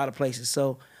a lot of places.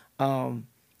 So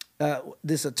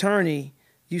this attorney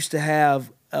used to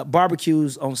have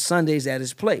barbecues on Sundays at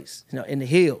his place, you know, in the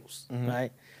hills,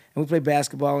 right? And we played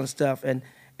basketball and stuff. And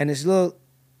this little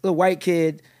white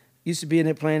kid used to be in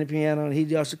there playing the piano, and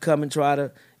he'd also come and try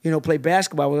to, you know, play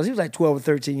basketball with us. He was like 12 or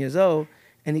 13 years old,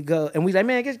 and he'd go, and we like,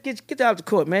 man, get out the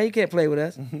court, man. You can't play with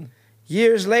us.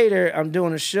 Years later, I'm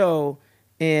doing a show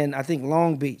in, I think,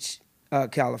 Long Beach,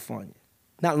 California.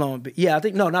 Not Long Beach. Yeah,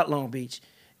 not Long Beach.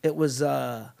 It was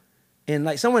in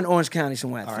like somewhere in Orange County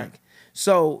somewhere, I think. Right.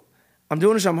 So I'm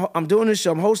doing this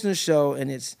show. I'm hosting a show,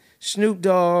 and it's Snoop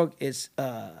Dogg. It's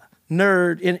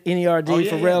Nerd, N-E-R-D,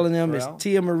 Pharrell and them. Pharrell. It's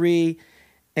Tia Marie,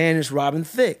 and it's Robin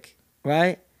Thicke,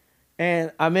 right?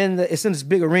 And it's in this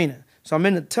big arena. So I'm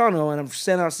in the tunnel, and I'm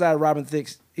standing outside Robin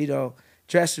Thicke's, you know,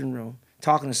 dressing room,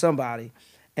 talking to somebody.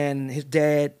 And his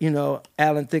dad, you know,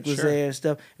 Alan Thicke was there and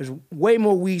stuff. There's way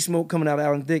more weed smoke coming out of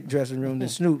Alan Thicke's dressing room than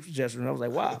Snoop's dressing room. I was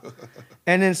like, wow.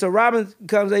 And then so Robin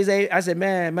comes, I said,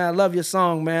 man, I love your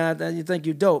song, man. You think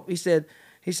you're dope. He said,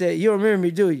 you don't remember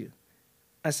me, do you?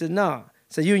 I said, no.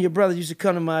 So you and your brother used to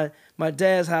come to my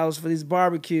dad's house for these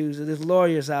barbecues at this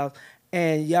lawyer's house,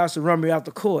 and y'all used to run me out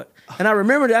the court. And I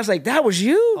remembered that. I was like, that was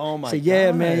you? Oh, my God. I said,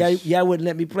 yeah, man, y'all wouldn't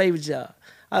let me play with y'all.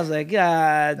 I was like,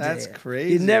 God that's damn.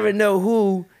 Crazy. You never know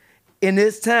who in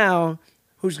this town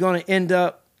who's going to end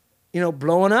up, you know,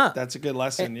 blowing up. That's a good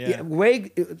lesson,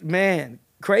 Man,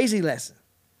 crazy lesson.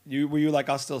 Were you like,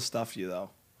 I'll still stuff you, though?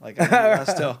 Like,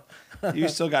 you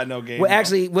still got no game. Well,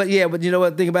 actually, but you know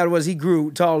what? The thing about it was he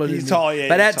grew taller than me. He's tall, yeah.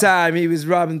 By that time, he was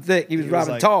Robin Thicke. He was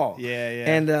Robin like, Tall. Yeah.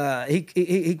 And he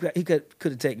could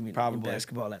have taken me to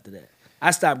basketball after that.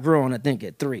 I stopped growing, I think,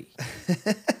 at 3.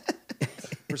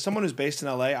 For someone who's based in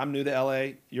LA, I'm new to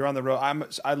LA. You're on the road.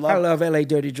 I love LA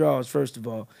dirty draws, first of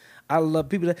all. I love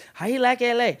people that, how you like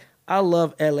LA? I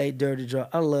love LA dirty draw.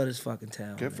 I love this fucking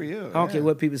town. Good for you. I don't care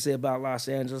what people say about Los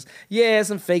Angeles. Yeah,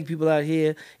 some fake people out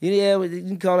here. Yeah, you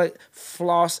can call it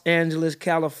Floss Angeles,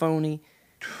 California.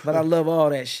 But I love all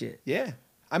that shit. Yeah.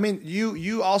 I mean,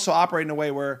 you also operate in a way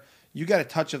where you got a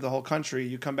touch of the whole country.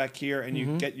 You come back here and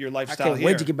you get your lifestyle here. I can't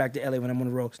wait to get back to LA when I'm on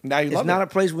the road. Now you love it. It's not a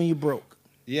place when you broke.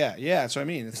 Yeah, that's what I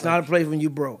mean. It's not a place when you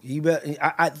broke.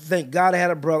 I thank God I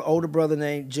had older brother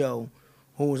named Joe,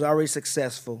 who was already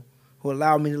successful, who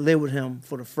allowed me to live with him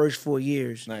for the first 4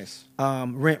 years. Nice.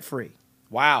 Rent free.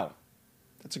 Wow.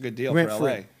 That's a good deal for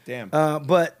LA. Damn.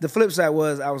 But the flip side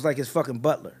was I was like his fucking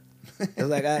butler. It was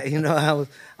like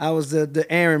I was the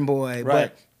errand boy.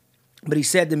 Right. But he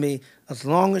said to me, as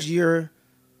long as you're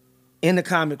in the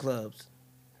comedy clubs,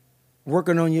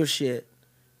 working on your shit,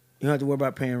 You don't have to worry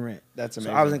about paying rent. That's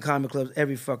amazing. So I was in comedy clubs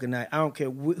every fucking night. I don't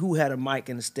care who had a mic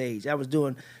and the stage. I was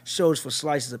doing shows for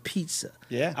slices of pizza.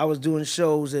 Yeah. I was doing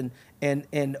shows in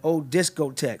old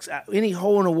discotheques. Any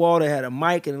hole in the wall that had a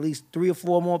mic and at least 3 or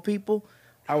 4 more people,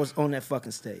 I was on that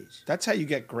fucking stage. That's how you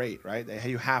get great, right?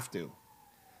 You have to.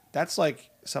 That's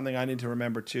like something I need to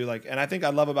remember too. Like, and I think I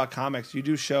love about comics, you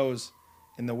do shows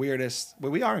in the weirdest.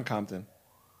 Well, we are in Compton.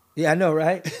 Yeah, I know,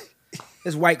 right?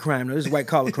 It's white crime, though. This is white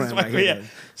collar crime right here. Yeah.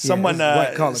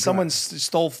 Someone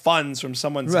stole funds from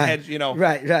someone's head,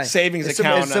 right. savings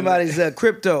account. Somebody's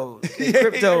crypto,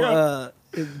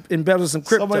 embezzled some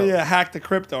crypto. Somebody hacked the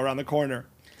crypto around the corner.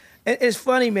 And it's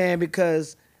funny, man,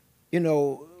 because,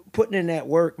 putting in that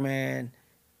work, man,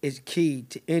 is key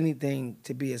to anything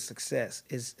to be a success.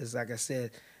 Is like I said,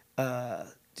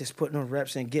 just putting on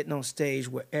reps and getting on stage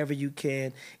wherever you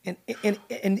can, and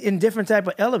in different type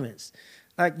of elements.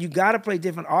 Like, you got to play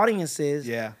different audiences.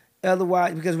 Yeah.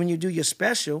 Otherwise, because when you do your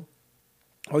special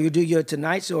or you do your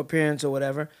Tonight Show appearance or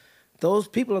whatever, those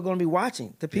people are going to be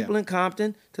watching. The people in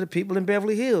Compton, to the people in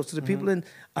Beverly Hills, to the people in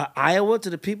Iowa, to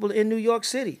the people in New York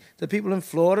City, to the people in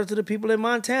Florida, to the people in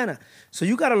Montana. So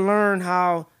you got to learn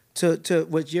how to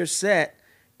with your set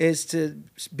is to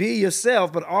be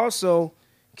yourself, but also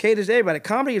cater to everybody.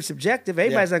 Comedy is subjective.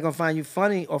 Everybody's not going to find you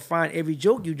funny or find every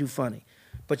joke you do funny.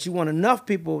 But you want enough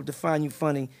people to find you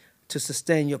funny to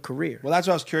sustain your career. Well, that's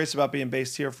what I was curious about being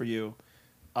based here for you.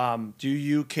 Do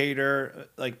you cater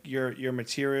like your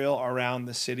material around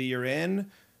the city you're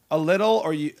in a little,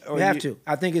 or you have to?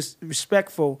 I think it's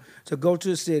respectful to go to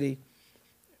the city,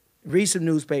 read some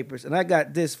newspapers, and I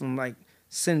got this from like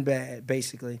Sinbad,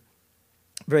 basically,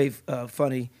 very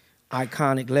funny,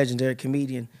 iconic, legendary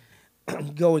comedian.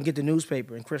 Go and get the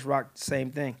newspaper, and Chris Rock,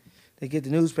 same thing. They get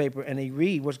the newspaper and they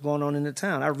read what's going on in the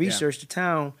town. I research the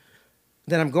town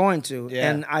that I'm going to,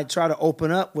 and I try to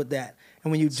open up with that. And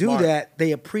when you do that,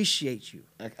 they appreciate you.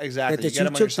 Exactly. That you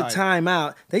took the time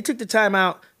out. They took the time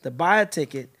out to buy a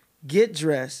ticket, get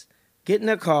dressed, get in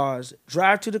their cars,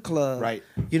 drive to the club. Right.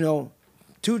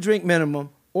 2-drink minimum,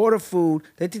 order food.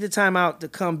 They took the time out to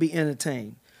come be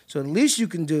entertained. So the least you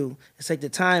can do is take the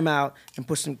time out and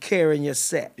put some care in your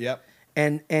set. Yep.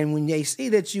 And when they see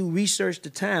that you research the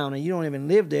town and you don't even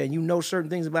live there and you know certain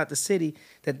things about the city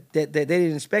that they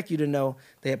didn't expect you to know,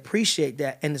 they appreciate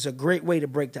that, and it's a great way to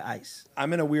break the ice.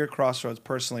 I'm in a weird crossroads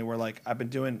personally where like I've been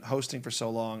doing hosting for so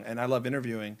long and I love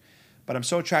interviewing, but I'm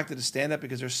so attracted to stand-up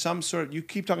because there's some sort of, you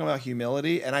keep talking about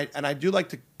humility, and I do like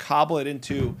to cobble it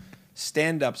into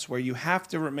stand-ups where you have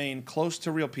to remain close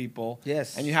to real people.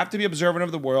 Yes. And you have to be observant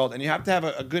of the world, and you have to have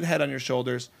a good head on your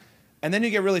shoulders. And then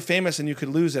you get really famous and you could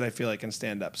lose it, I feel like, in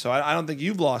stand-up. So I don't think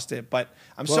you've lost it, but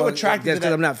I'm so attracted to that.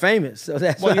 Because I'm not famous. So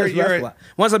that's why.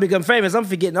 Once I become famous, I'm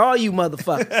forgetting all you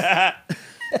motherfuckers.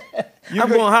 I'm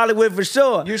going Hollywood for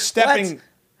sure. You're stepping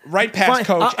right past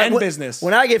coach and business.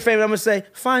 When I get famous, I'm going to say,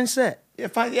 fine set. Yeah,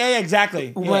 fine. Yeah,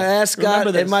 exactly. My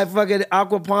ascot and my fucking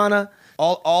aquapana.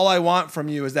 All I want from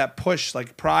you is that push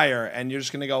like prior, and you're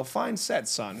just going to go, fine set,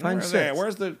 son. Fine set.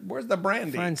 Where's the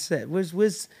brandy? Fine set.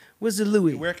 Where's the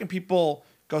Louis? Where can people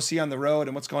go see on the road,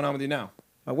 and what's going on with you now?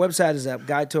 My website is up,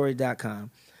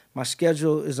 GuyTorry.com. My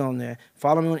schedule is on there.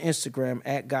 Follow me on Instagram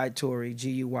at GuyTorry,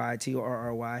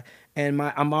 GuyTorry. And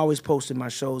I'm always posting my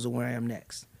shows of where I am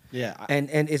next. Yeah.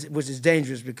 Which is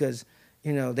dangerous because,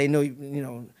 they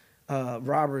know,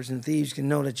 robbers and thieves can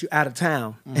know that you're out of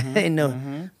town. They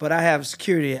know. But I have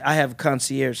security. I have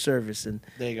concierge service. And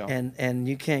there you go. And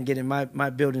you can't get in. My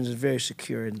buildings are very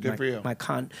secure. And good for you. My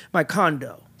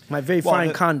condo. My very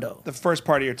fine condo. The first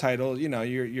part of your title,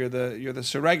 you're the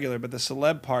surregular, but the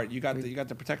celeb part, you got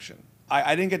the protection.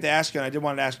 I didn't get to ask you, and I did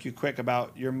want to ask you quick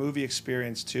about your movie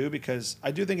experience too, because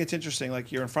I do think it's interesting.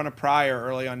 Like, you're in front of Pryor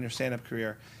early on in your stand-up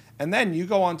career, and then you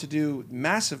go on to do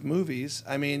massive movies.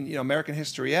 I mean, American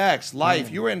History X, Life.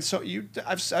 You were in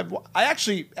I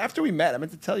actually, after we met, I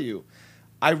meant to tell you,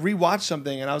 I rewatched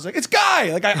something and I was like, it's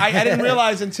Guy. Like I didn't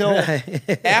realize until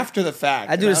after the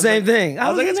fact. I do the same thing. I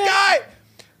was like, it's Guy.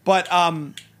 But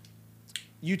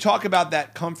you talk about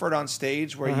that comfort on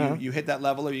stage where you hit that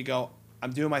level where you go,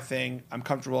 I'm doing my thing, I'm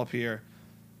comfortable up here.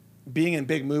 Being in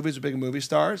big movies with big movie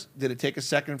stars, did it take a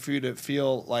second for you to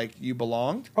feel like you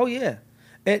belonged? Oh, yeah.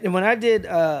 And when I did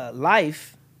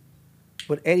Life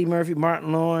with Eddie Murphy,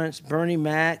 Martin Lawrence, Bernie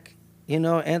Mac,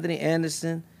 Anthony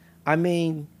Anderson, I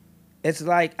mean, it's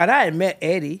like, and I had met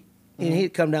Eddie, and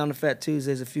he'd come down to Fat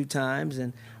Tuesdays a few times,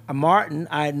 and Martin,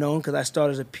 I had known because I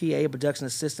started as a PA, a production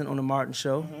assistant on the Martin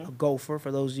Show, a gopher,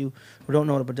 for those of you who don't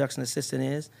know what a production assistant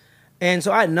is. And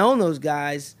so I had known those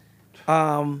guys,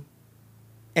 but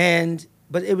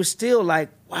it was still like,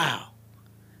 wow,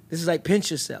 this is like Pinch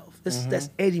Yourself. That's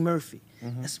Eddie Murphy.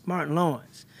 That's Martin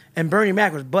Lawrence. And Bernie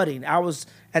Mac was budding. I was,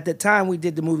 at the time we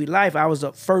did the movie Life, I was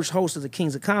the first host of the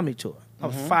Kings of Comedy Tour. I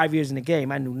was 5 years in the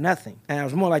game. I knew nothing. And I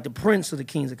was more like the prince of the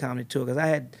Kings of Comedy Tour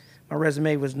because my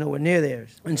resume was nowhere near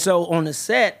theirs. And so on the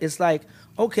set, it's like,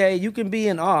 okay, you can be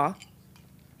in awe,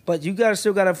 but you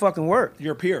still gotta fucking work.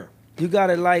 You're a peer. You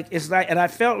gotta and I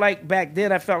felt like back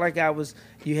then,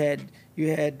 you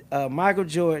had Michael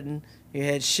Jordan, you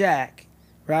had Shaq,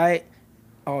 right?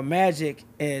 Or Magic,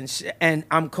 and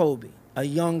I'm Kobe, a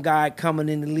young guy coming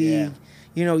in the league.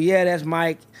 Yeah. That's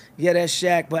Mike, that's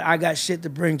Shaq, but I got shit to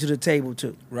bring to the table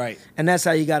too. Right. And that's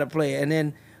how you gotta play it. And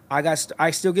then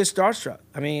I still get starstruck.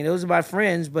 I mean, those are my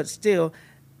friends, but still,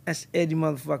 that's Eddie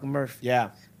motherfucking Murphy. Yeah.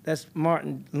 That's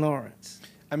Martin Lawrence.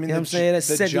 I mean, you know what I'm saying? That's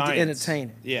Cedric the Giants.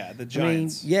 Entertainer. Yeah, the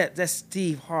Giants. I mean, that's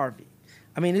Steve Harvey.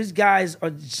 I mean, these guys are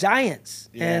giants.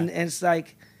 Yeah. And it's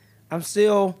like, I'm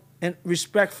still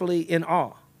respectfully in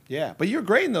awe. Yeah, but you're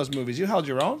great in those movies. You held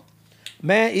your own.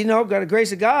 Man, got the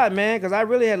grace of God, man, because I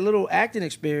really had little acting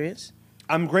experience.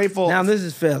 I'm grateful. Now this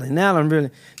is failing. Now I'm really,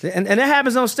 and that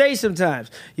happens on stage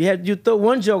sometimes. You throw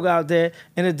one joke out there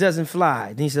and it doesn't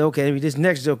fly. Then you say, okay, maybe this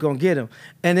next joke gonna get him,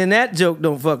 and then that joke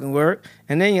don't fucking work,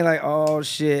 and then you're like, oh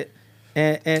shit,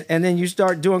 and then you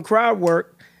start doing crowd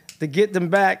work to get them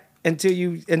back until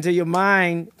your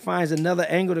mind finds another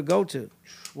angle to go to.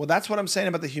 Well, that's what I'm saying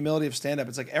about the humility of stand-up.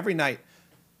 It's like every night,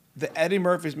 the Eddie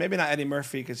Murphys, maybe not Eddie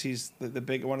Murphy because he's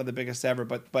one of the biggest ever,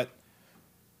 but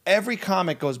every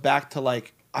comic goes back to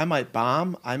like, I might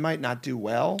bomb, I might not do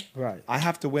well. Right. I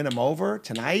have to win him over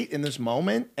tonight in this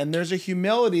moment. And there's a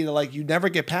humility to like, you never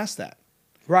get past that.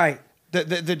 Right.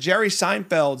 The Jerry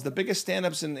Seinfelds, the biggest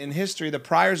stand-ups in history, the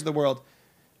Pryors of the world,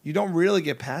 you don't really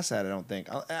get past that, I don't think.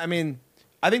 I mean,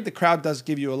 I think the crowd does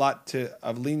give you a lot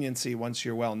of leniency once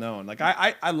you're well known. Like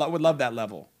I would love that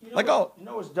level. You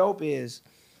know what's dope is,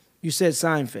 you said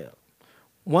Seinfeld.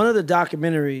 One of the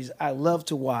documentaries I love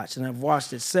to watch, and I've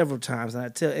watched it several times, and I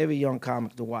tell every young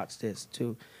comic to watch this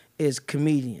too, is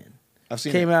Comedian. I've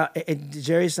seen Came it. out,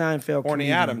 Jerry Seinfeld. Orny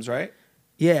Comedian. Adams, right?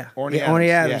 Yeah. Orny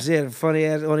Adams, yeah. the funny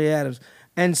ass Orny Adams.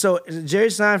 And so Jerry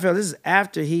Seinfeld, this is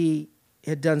after he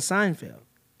had done Seinfeld.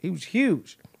 He was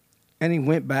huge. And he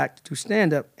went back to do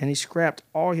stand-up, and he scrapped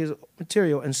all his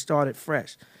material and started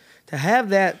fresh. To have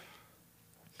that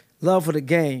love for the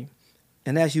game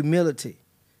and that humility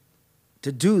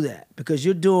to do that, because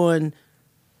you're doing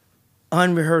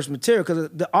unrehearsed material, because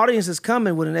the audience is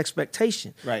coming with an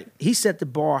expectation. Right. He set the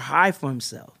bar high for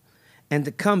himself. And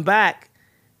to come back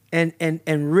and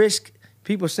risk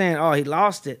people saying, oh, he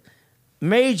lost it,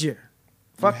 major.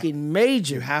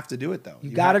 Major. You have to do it though.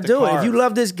 You got to do it. If you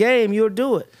love this game, you'll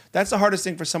do it. That's the hardest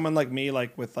thing for someone like me,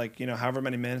 like with like, however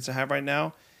many minutes I have right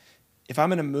now. If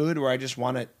I'm in a mood where I just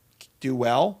want to do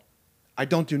well, I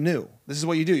don't do new. This is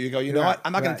what you do. You go, you know what?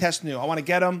 I'm not going to test new. I want to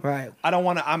get them. Right. I don't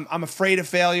want to. I'm afraid of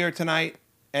failure tonight.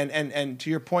 And to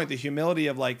your point, the humility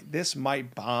of like, this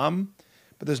might bomb,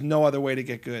 but there's no other way to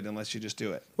get good unless you just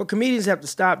do it. What comedians have to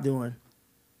stop doing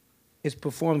is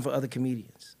performing for other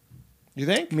comedians. You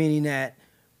think? Meaning that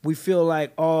we feel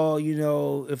like,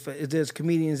 if there's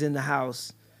comedians in the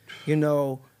house,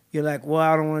 you're like, well,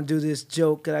 I don't want to do this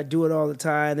joke because I do it all the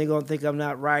time. They're going to think I'm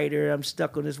not right, or I'm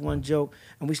stuck on this one joke.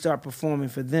 And we start performing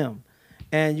for them.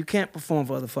 And you can't perform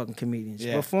for other fucking comedians.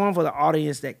 Yeah. Perform for the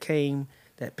audience that came,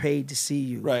 that paid to see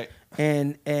you. Right.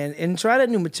 And try that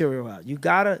new material out. You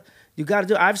gotta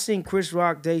do. I've seen Chris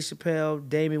Rock, Dave Chappelle,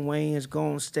 Damon Wayans go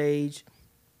on stage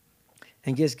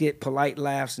and just get polite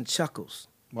laughs and chuckles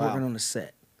working on the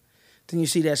set. Then you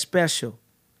see that special,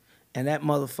 and that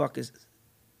motherfucker's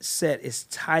set is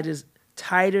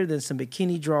tighter than some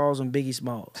bikini draws on Biggie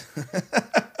Smalls.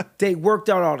 They worked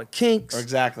out all the kinks.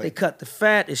 Exactly. They cut the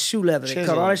fat, it's shoe leather. They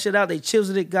cut all that shit out. They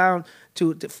chiseled it down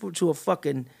to a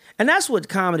fucking, and that's what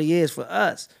comedy is for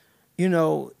us.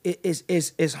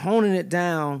 It's honing it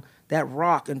down, that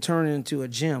rock, and turning it into a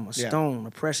gem, a stone,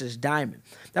 a precious diamond.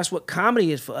 That's what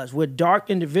comedy is for us. We're dark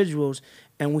individuals,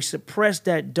 and we suppress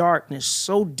that darkness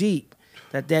so deep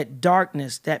that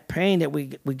darkness, that pain that we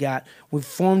got, we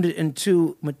formed it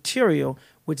into material,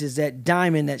 which is that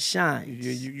diamond that shines.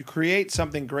 You create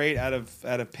something great out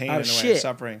of pain and shit.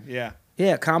 suffering. Yeah.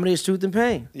 Yeah, comedy is truth and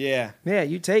pain. Yeah. Yeah,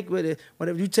 you take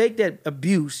whatever you take that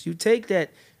abuse, you take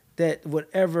that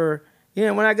whatever.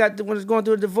 When I was going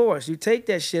through a divorce, you take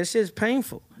that shit. That shit is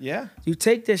painful. Yeah. You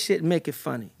take that shit and make it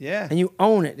funny. Yeah. And you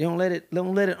own it. You don't let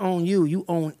it own you. You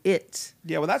own it.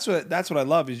 Yeah. Well, that's what I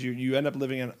love is you end up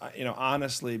living in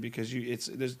honestly, because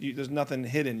there's nothing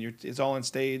hidden. It's all on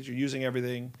stage. You're using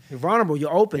everything. You're vulnerable.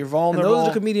 You're open. You're vulnerable. And those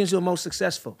are the comedians who are most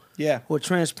successful. Yeah. Who are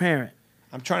transparent.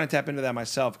 I'm trying to tap into that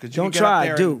myself because Don't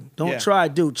try, do. Don't try,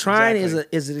 do. Trying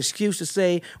is an excuse to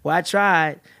say, "Well, I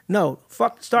tried." No,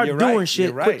 start doing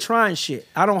shit. Right. Quit trying shit.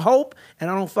 I don't hope and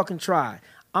I don't fucking try.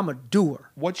 I'm a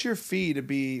doer. What's your fee to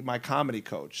be my comedy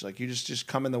coach? Like you just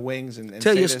come in the wings and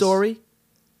tell say your this. story.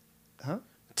 Huh?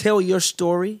 Tell your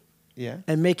story. Yeah.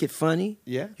 And make it funny.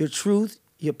 Yeah. Your truth,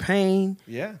 your pain.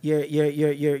 Yeah.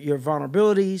 Your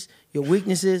vulnerabilities, your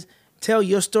weaknesses. Tell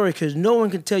your story because no one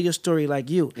can tell your story like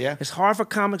you. Yeah. It's hard for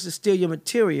comics to steal your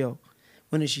material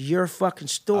when it's your fucking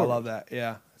story. I love that.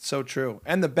 Yeah. It's so true.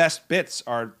 And the best bits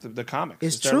are the comics.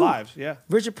 It's their true. lives. Yeah.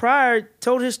 Richard Pryor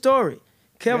told his story.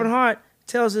 Kevin Hart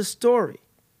tells his story.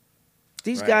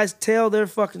 These guys tell their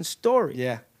fucking story.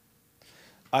 Yeah.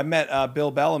 I met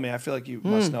Bill Bellamy. I feel like you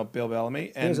must know Bill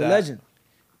Bellamy. And He's a legend.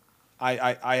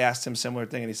 I asked him a similar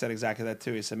thing, and he said exactly that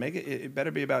too. He said, it better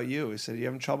be about you. He said, you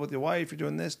having trouble with your wife? You're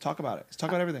doing this? Talk about it. Let's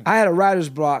talk about everything. I had a writer's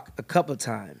block a couple of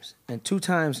times, and 2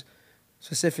 times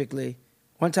specifically.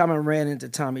 One time I ran into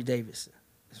Tommy Davidson.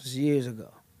 This was years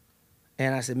ago.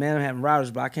 And I said, man, I'm having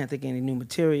writer's block. I can't think of any new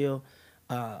material.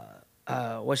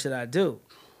 What should I do?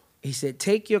 He said,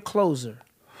 take your closer,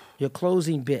 your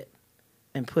closing bit,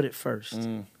 and put it first.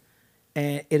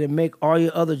 And it'll make all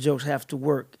your other jokes have to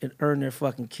work and earn their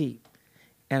fucking keep.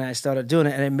 And I started doing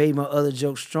it, and it made my other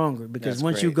jokes stronger. Because That's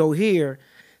once great. you go here,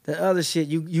 the other shit,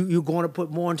 you're going to put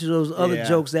more into those other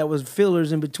jokes that was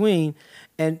fillers in between,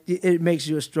 and it makes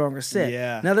you a stronger set.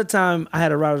 Yeah. Another time I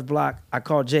had a writer's block, I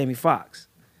called Jamie Foxx.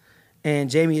 And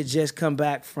Jamie had just come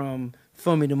back from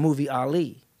filming the movie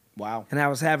Ali. Wow. And I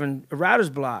was having a writer's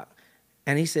block.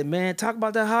 And he said, man, talk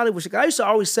about that Hollywood shit. I used to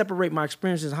always separate my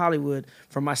experiences in Hollywood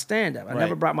from my stand-up. I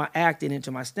never brought my acting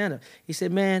into my stand-up. He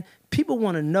said, man, people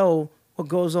want to know what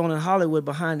goes on in Hollywood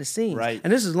behind the scenes. Right.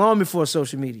 And this is long before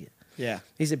social media. Yeah.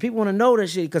 He said, people want to know that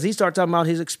shit because he started talking about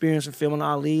his experience of filming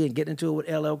Ali and getting into it with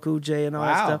LL Cool J and all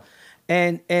that stuff.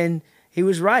 And he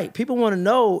was right. People want to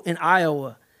know in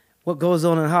Iowa what goes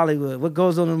on in Hollywood, what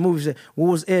goes on in the movies.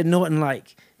 What was Ed Norton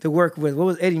like to work with? What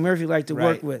was Eddie Murphy like to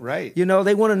work with? Right. You know,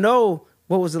 they want to know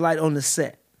what was it like on the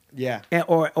set. Yeah.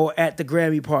 Or at the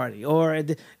Grammy party. Or at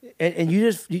the, and you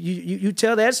just you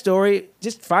tell that story,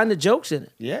 just find the jokes in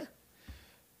it. Yeah.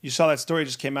 You saw that story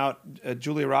just came out.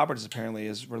 Julia Roberts apparently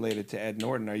is related to Ed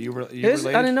Norton. Are you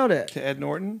related? I didn't know that. To Ed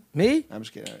Norton? Me? I'm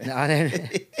just kidding. No, I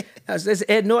didn't. It's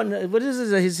Ed Norton. What is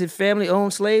this? His family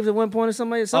owned slaves at one point or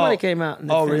somebody? Somebody came out.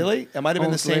 Oh, really? It might have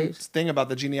been the slaves. same thing about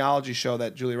the genealogy show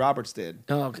that Julia Roberts did.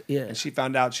 Oh, yeah. And she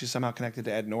found out she's somehow connected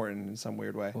to Ed Norton in some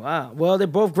weird way. Wow. Well, they're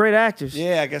both great actors.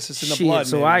 Yeah, I guess it's in the blood.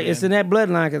 So maybe, it's in that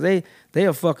bloodline because they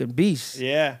are fucking beasts.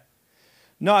 Yeah.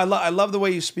 No, I love the way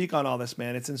you speak on all this,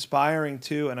 man. It's inspiring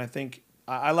too, and I think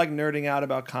I like nerding out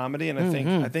about comedy, and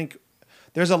I think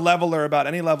there's a leveler about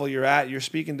any level you're at. You're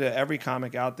speaking to every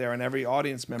comic out there and every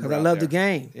audience member. Because I love the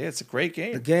game. Yeah, it's a great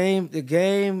game. The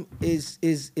game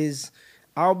is.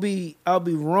 I'll be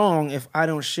wrong if I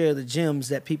don't share the gems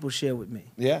that people share with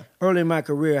me. Yeah. Early in my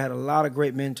career, I had a lot of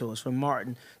great mentors, from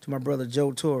Martin to my brother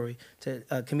Joe Torry to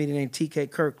a comedian named T.K.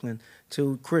 Kirkland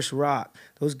to Chris Rock.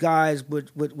 Those guys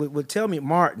would tell me,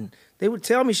 Martin, they would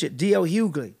tell me shit. D.L.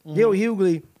 Hughley. D.L.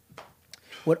 Hughley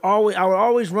I would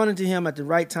always run into him at the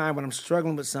right time when I'm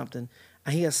struggling with something,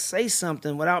 and he'll say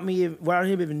something without him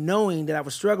even knowing that I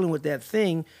was struggling with that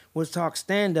thing. We'll talk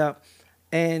stand up,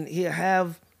 and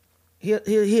he'll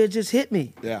just hit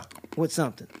me with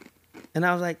something, and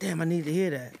I was like, damn, I need to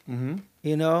hear that,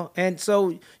 you know. And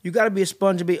so you got to be a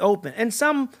sponge and be open. And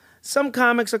some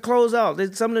comics are closed out.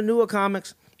 Some of the newer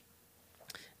comics.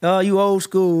 You old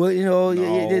school, you know,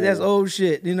 that's old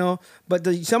shit, you know. But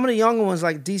some of the younger ones,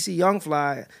 like DC Young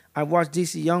Fly, I watched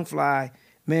DC Young Fly,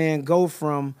 man, go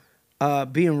from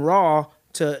being raw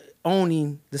to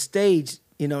owning the stage,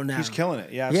 you know, now. He's killing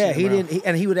it. Yeah.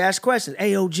 And he would ask questions.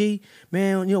 AOG,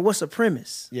 man, you know, what's the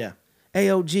premise? Yeah.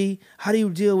 AOG, how do you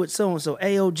deal with so-and-so?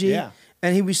 AOG. Yeah.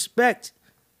 And he respects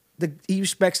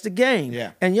the game.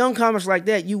 Yeah. And young comics like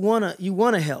that, you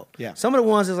wanna help. Yeah. Some of the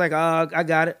ones is like, I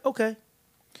got it. Okay.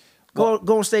 Go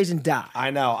on stage and die.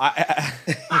 I know.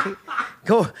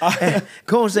 Go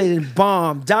on stage and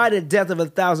bomb. Die the death of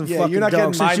 1,000 fucking you're not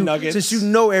dogs. getting my nuggets. Since you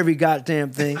know every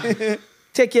goddamn thing.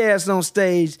 Take your ass on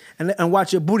stage and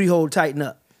watch your booty hole tighten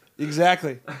up.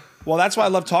 Exactly. Well, that's why I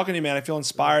love talking to you, man. I feel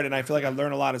inspired, and I feel like I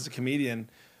learn a lot as a comedian.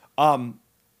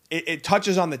 It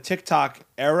touches on the TikTok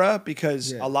era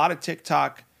because a lot of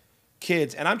TikTok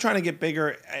kids, and I'm trying to get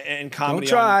bigger in comedy.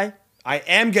 Don't try. I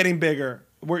am getting bigger.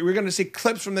 We're going to see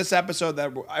clips from this episode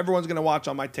that everyone's going to watch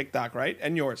on my TikTok, right?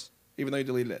 And yours, even though you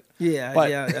deleted it. Yeah,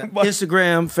 but, but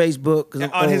Instagram, Facebook.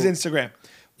 On his Instagram.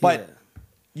 But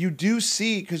you do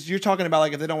see, because you're talking about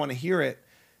like if they don't want to hear it,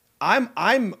 I'm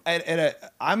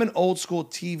an old school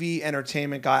TV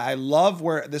entertainment guy. I love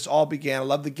where this all began. I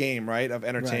love the game, right, of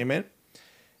entertainment. Right.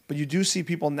 But you do see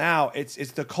people now. It's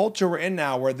the culture we're in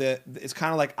now, where it's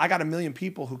kind of like I got a million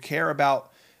people who care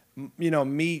about,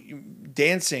 me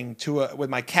dancing with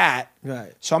my cat.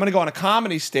 Right. So I'm going to go on a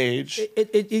comedy stage.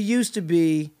 It used to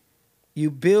be,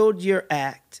 you build your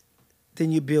act,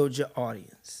 then you build your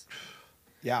audience.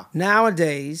 Yeah.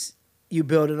 Nowadays, you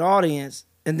build an audience,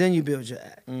 and then you build your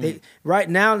act.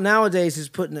 Nowadays, it's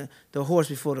putting the horse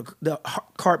before the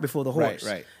cart before the horse.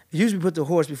 Right. It used to be put the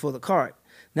horse before the cart.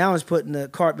 Now it's putting the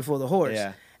cart before the horse.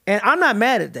 Yeah. And I'm not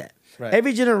mad at that. Right.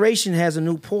 Every generation has a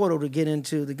new portal to get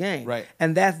into the game. Right.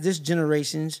 And that's this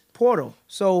generation's portal.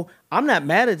 So I'm not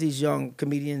mad at these young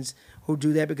comedians who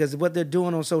do that, because what they're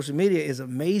doing on social media is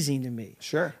amazing to me.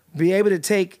 Sure. Be able to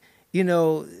take,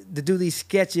 to do these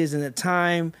sketches in the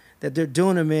time that they're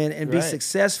doing them in and be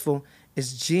successful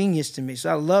is genius to me. So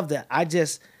I love that. I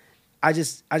just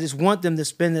want them to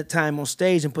spend the time on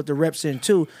stage and put the reps in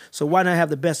too. So why not have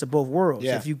the best of both worlds?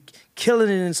 Yeah. If you killing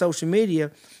it in social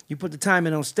media, you put the time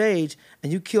in on stage,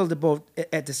 and you killed it both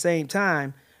at the same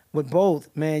time with both.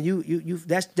 Man,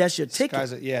 that's your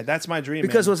ticket. That's my dream.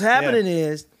 Because man. What's happening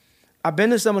is, I've been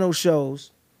to some of those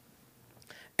shows,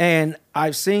 and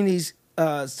I've seen these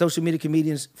social media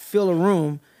comedians fill a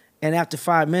room, and after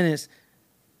 5 minutes,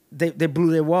 they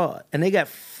blew their wad, and they got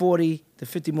 40 to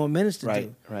 50 more minutes to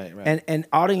do. Right. And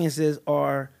audiences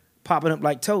are popping up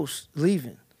like toast,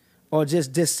 leaving, or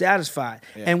just dissatisfied.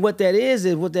 Yeah. And what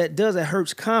that does, it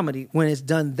hurts comedy when it's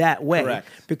done that way. Correct.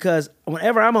 Because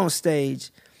whenever I'm on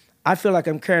stage, I feel like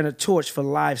I'm carrying a torch for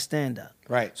live stand-up.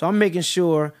 Right. So I'm making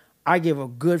sure I give a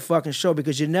good fucking show,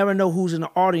 because you never know who's in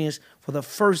the audience for the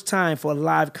first time for a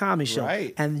live comedy show.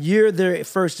 Right. And you're their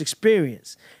first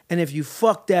experience. And if you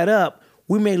fuck that up,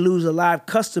 we may lose a live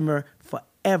customer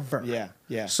forever.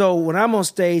 Yeah. So when I'm on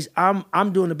stage,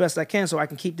 I'm doing the best I can so I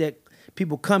can keep that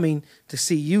people coming to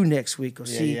see you next week, or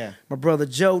see my brother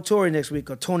Joe Torry next week,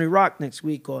 or Tony Rock next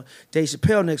week, or Dave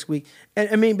Chappelle next week. And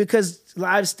I mean, because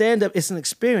live stand-up, it's an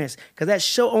experience, because that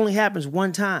show only happens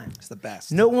one time. It's the best.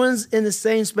 No one's in the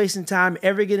same space and time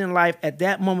ever again in life at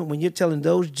that moment when you're telling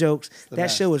those jokes. That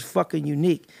best. Show is fucking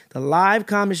unique. The live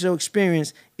comedy show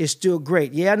experience is still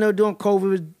great. Yeah, I know during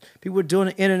COVID, people were doing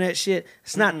the internet shit.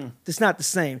 It's not the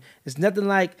same. It's nothing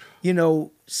like,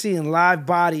 seeing live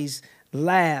bodies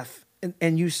laugh,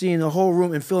 and you seeing the whole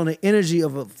room and feeling the energy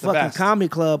of a fucking comedy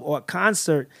club or a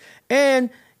concert. And,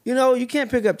 you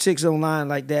can't pick up chicks online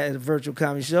like that at a virtual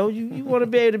comedy show. You want to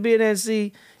be able to be in there and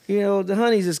see, the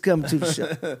honeys that's coming to the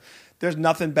show. There's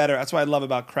nothing better. That's what I love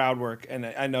about crowd work. And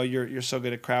I know you're so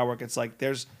good at crowd work. It's like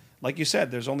like you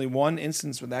said, there's only one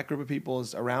instance when that group of people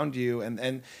is around you.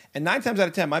 And 9 times out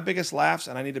of 10, my biggest laughs,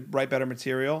 and I need to write better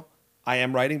material. I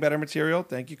am writing better material.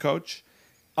 Thank you, coach.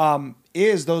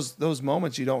 Is those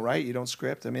moments you don't write, you don't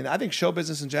script. I mean, I think show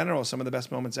business in general is some of the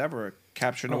best moments ever,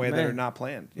 captured in a way that are not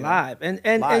planned. Live.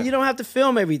 And you don't have to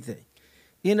film everything.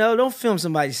 Don't film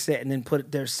somebody's set and then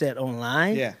put their set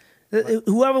online. Yeah.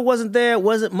 Whoever wasn't there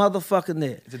wasn't motherfucking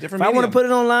there. It's a different If medium. I want to put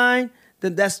it online,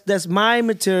 then that's my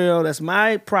material, that's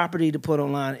my property to put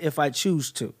online if I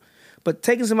choose to. But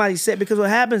taking somebody's set, because what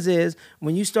happens is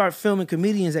when you start filming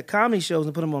comedians at comedy shows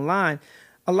and put them online,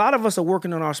 a lot of us are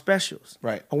working on our specials.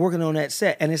 Right. Are working on that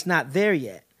set, and it's not there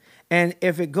yet. And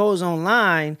if it goes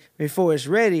online before it's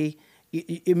ready,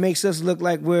 it makes us look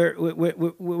like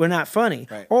we're not funny.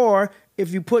 Right. Or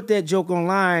if you put that joke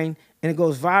online and it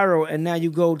goes viral, and now you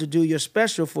go to do your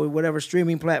special for whatever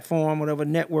streaming platform, whatever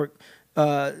network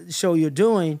show you're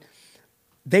doing,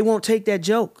 they won't take that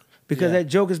joke, because that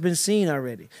joke has been seen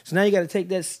already. So now you got to take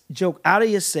that joke out of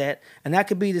your set, and that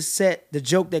could be the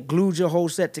joke that glued your whole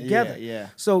set together. Yeah.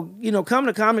 So, coming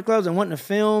to comedy clubs and wanting to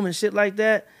film and shit like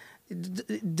that,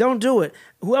 don't do it.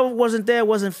 Whoever wasn't there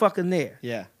wasn't fucking there.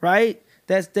 Yeah. Right?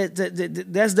 That's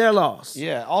their loss.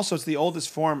 Yeah. Also, it's the oldest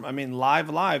form. I mean, live,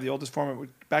 the oldest form,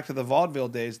 back to the vaudeville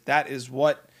days, that is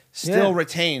what still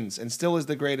retains and still is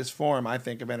the greatest form, I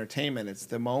think, of entertainment. It's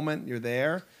the moment you're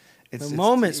there. It's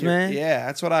moments, man. Yeah,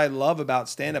 that's what I love about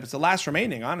stand-up. It's the last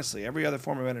remaining, honestly. Every other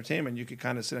form of entertainment, you could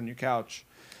kind of sit on your couch,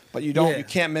 but you don't. You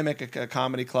can't mimic a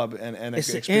comedy club and it's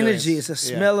experience. the energy. It's the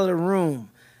smell of the room.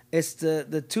 It's the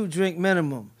 2-drink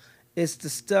minimum. It's the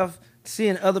stuff,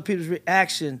 seeing other people's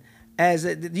reaction.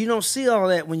 You don't see all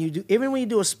that when you do. Even when you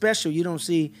do a special, you don't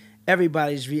see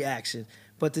everybody's reaction.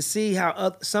 But to see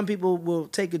how some people will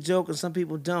take a joke and some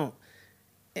people don't.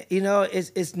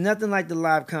 It's nothing like the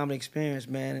live comedy experience,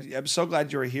 man. I'm so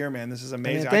glad you were here, man. This is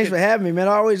amazing. Man, thanks for having me, man.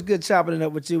 Always good chopping it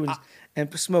up with you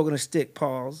and smoking a stick.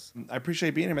 Pause. I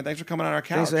appreciate being here, man. Thanks for coming on our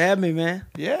couch. Thanks for having me, man.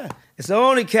 Yeah. It's the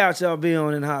only couch I'll be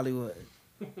on in Hollywood.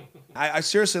 I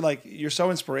seriously, like, you're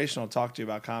so inspirational to talk to you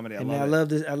about comedy. I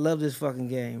love it. I love this fucking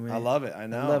game, man. I love it. I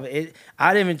know. I love it.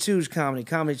 I didn't even choose comedy.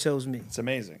 Comedy chose me. It's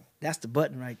amazing. That's the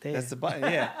button right there. That's the button,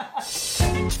 yeah.